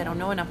into it because I don't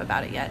know enough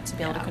about it yet to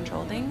be able to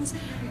control things,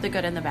 the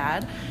good and the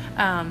bad.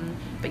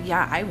 But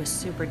yeah, I was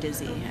super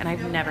dizzy, and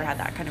I've never had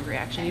that kind of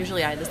reaction.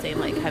 Usually I had the same,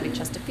 like,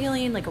 heavy-chested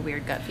feeling, like a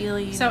weird gut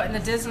feeling. So, and the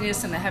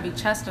dizziness and the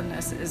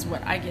heavy-chestedness is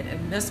what I get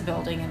in this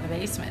building in the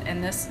basement.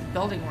 And this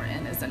building we're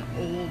in is an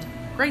old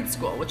grade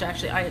school, which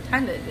actually I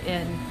attended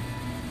in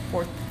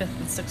 4th, 5th,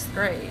 and 6th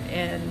grade.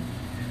 And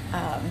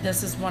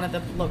this is one of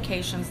the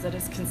locations that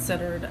is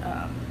considered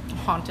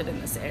haunted in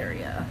this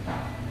area.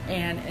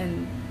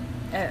 And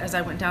as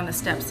I went down the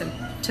steps and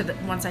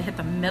once I hit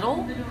the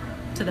middle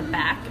to the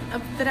back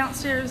of the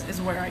downstairs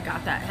is where I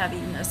got that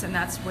heaviness, and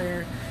that's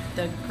where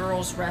the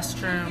girls'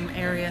 restroom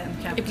area and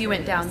cafeteria. If you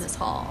went down this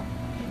hall,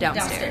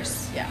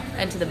 downstairs, yeah,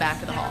 and to the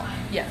back of the hall,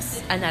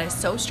 yes, and that is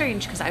so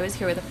strange because I was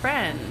here with a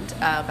friend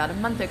about a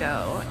month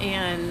ago,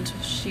 and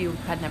she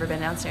had never been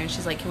downstairs. And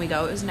she's like, "Can we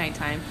go?" It was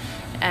nighttime.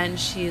 And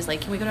she's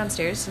like, "Can we go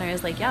downstairs?" And I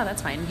was like, "Yeah,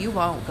 that's fine. You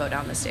won't go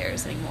down the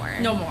stairs anymore."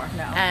 No more,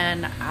 no.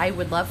 And I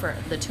would love for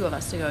the two of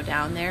us to go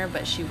down there,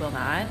 but she will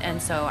not.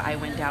 And so I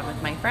went down with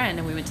my friend,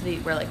 and we went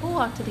we're like, we'll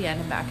walk to the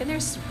end and back. And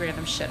there's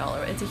random shit all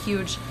over. It's a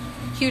huge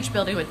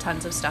building with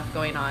tons of stuff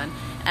going on.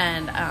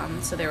 And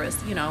so there was,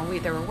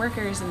 there were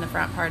workers in the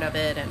front part of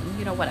it, and,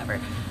 whatever.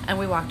 And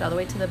we walked all the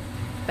way to the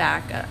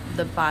back,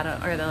 the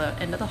bottom, or the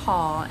end of the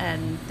hall,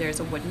 and there's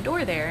a wooden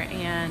door there.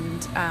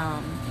 And,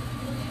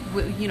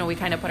 we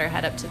kind of put our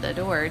head up to the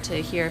door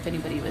to hear if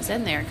anybody was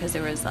in there, because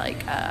there was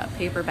like a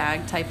paper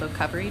bag type of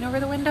covering over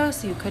the window,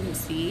 so you couldn't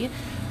see.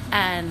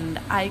 And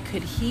I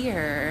could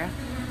hear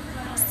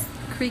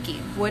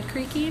wood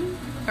creaking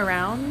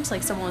around,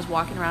 like someone was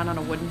walking around on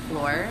a wooden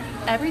floor.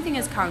 Everything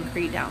is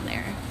concrete down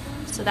there,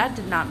 so that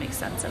did not make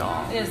sense at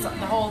all. It is, the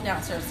whole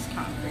downstairs is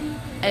concrete.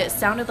 It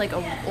sounded like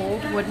an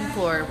old wooden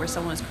floor where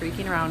someone was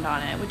creaking around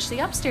on it, which the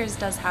upstairs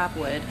does have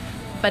wood,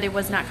 but it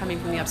was not coming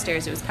from the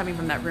upstairs. It was coming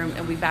from that room,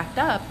 and we backed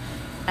up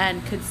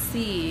and could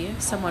see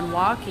someone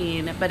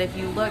walking, but if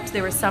you looked,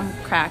 there were some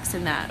cracks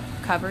in that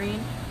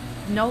covering.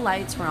 No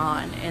lights were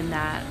on in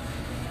that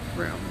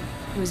room.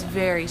 It was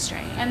very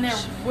strange. And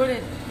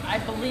I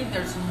believe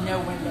there's no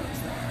windows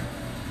there.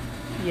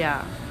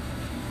 Yeah.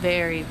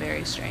 Very,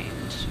 very strange.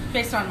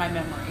 Based on my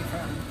memory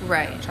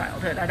from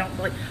childhood.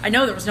 I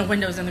know there was no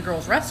windows in the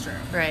girls' restroom.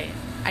 Right.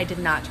 I did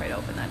not try to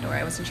open that door.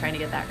 I wasn't trying to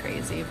get that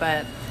crazy,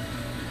 but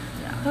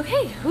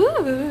okay.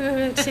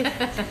 Ooh,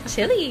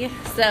 chilly.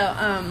 So,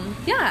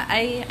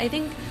 I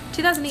think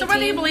 2018. So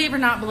whether you believe or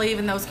not believe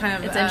in those kind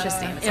of it's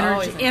interesting.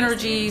 It's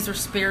energies or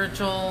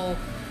spiritual,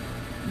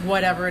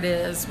 whatever it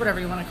is, whatever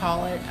you want to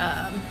call it,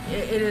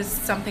 it is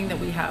something that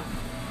we have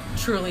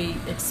truly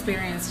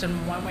experienced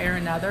in one way or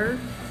another.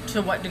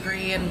 To what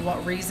degree and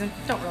what reason,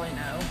 don't really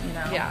know.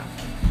 Yeah.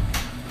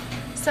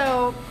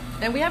 So.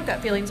 And we have gut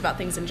feelings about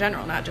things in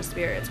general, not just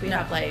spirits. We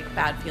have like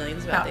bad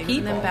feelings about things,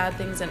 people. And then bad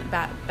things and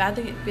bad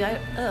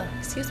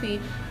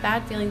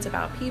feelings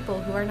about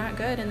people who are not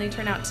good, and they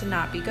turn out to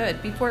not be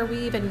good. Before we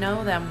even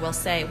know them, we'll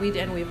say we've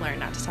learned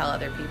not to tell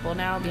other people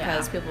now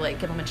because people like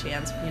give them a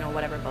chance,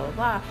 whatever, blah blah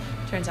blah.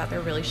 Turns out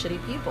they're really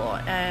shitty people,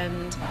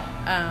 and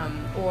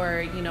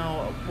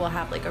we'll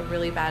have like a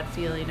really bad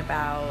feeling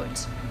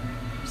about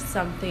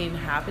something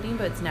happening,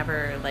 but it's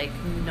never like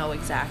know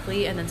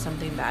exactly, and then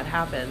something bad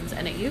happens.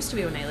 And it used to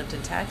be when I lived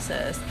in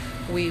Texas,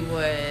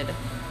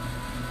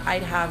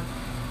 I'd have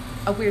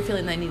a weird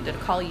feeling that I needed to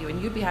call you,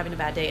 and you'd be having a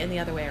bad day, and the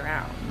other way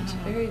around.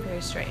 Very,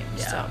 very strange.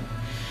 Yeah. So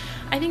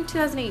I think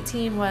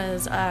 2018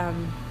 was a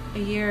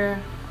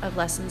year of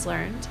lessons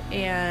learned,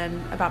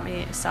 and about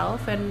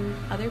myself and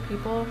other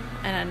people,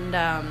 and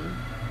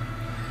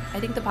I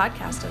think the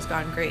podcast has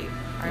gone great.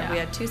 We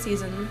had 2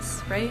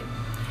 seasons, right?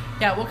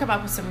 Yeah, we'll come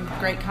up with some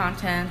great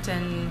content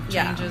and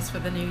changes for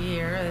the new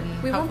year,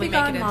 and we hopefully won't make be it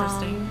gone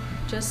interesting. Long,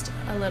 just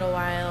a little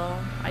while,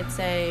 I'd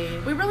say.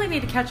 We really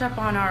need to catch up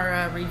on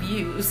our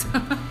reviews.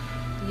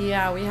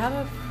 Yeah, we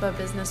have a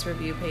business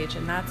review page,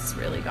 and that's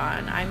really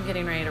gone. I'm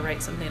getting ready to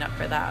write something up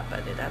for that,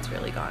 but that's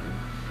really gone.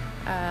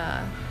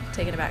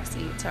 Taking a back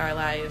seat to our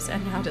lives,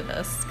 and now to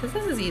this, because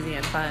this is easy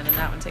and fun, and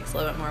that one takes a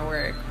little bit more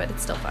work, but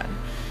it's still fun.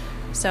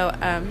 So,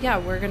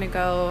 we're going to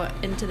go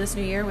into this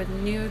new year with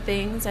new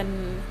things,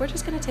 and we're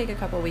just going to take a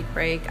couple week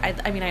break.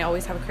 I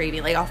always have a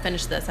craving. Like, I'll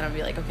finish this, and I'll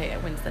be like, okay,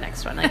 when's the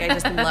next one? Like, I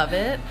just love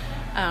it.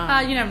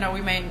 You never know.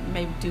 We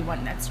may do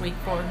one next week.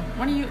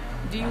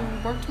 Do you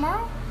work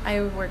tomorrow?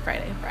 I work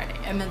Friday.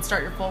 And then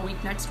start your full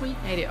week next week?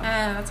 I do.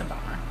 That's a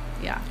bummer.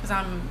 Yeah. Because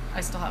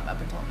I still have up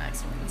until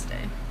next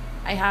Wednesday.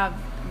 I have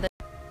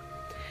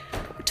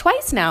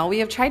twice now we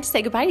have tried to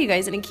say goodbye to you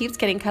guys, and it keeps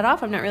getting cut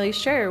off. I'm not really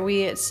sure.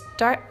 We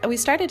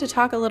started to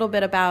talk a little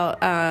bit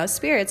about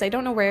spirits. I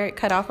don't know where it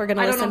cut off. We're going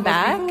to listen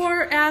back. I don't know if it was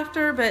before or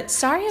after, but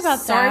sorry about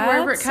that. Sorry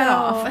wherever it cut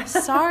off.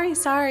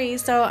 sorry.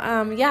 So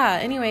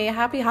anyway,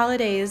 happy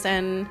holidays,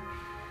 and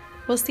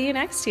we'll see you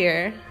next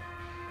year.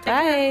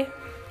 Bye.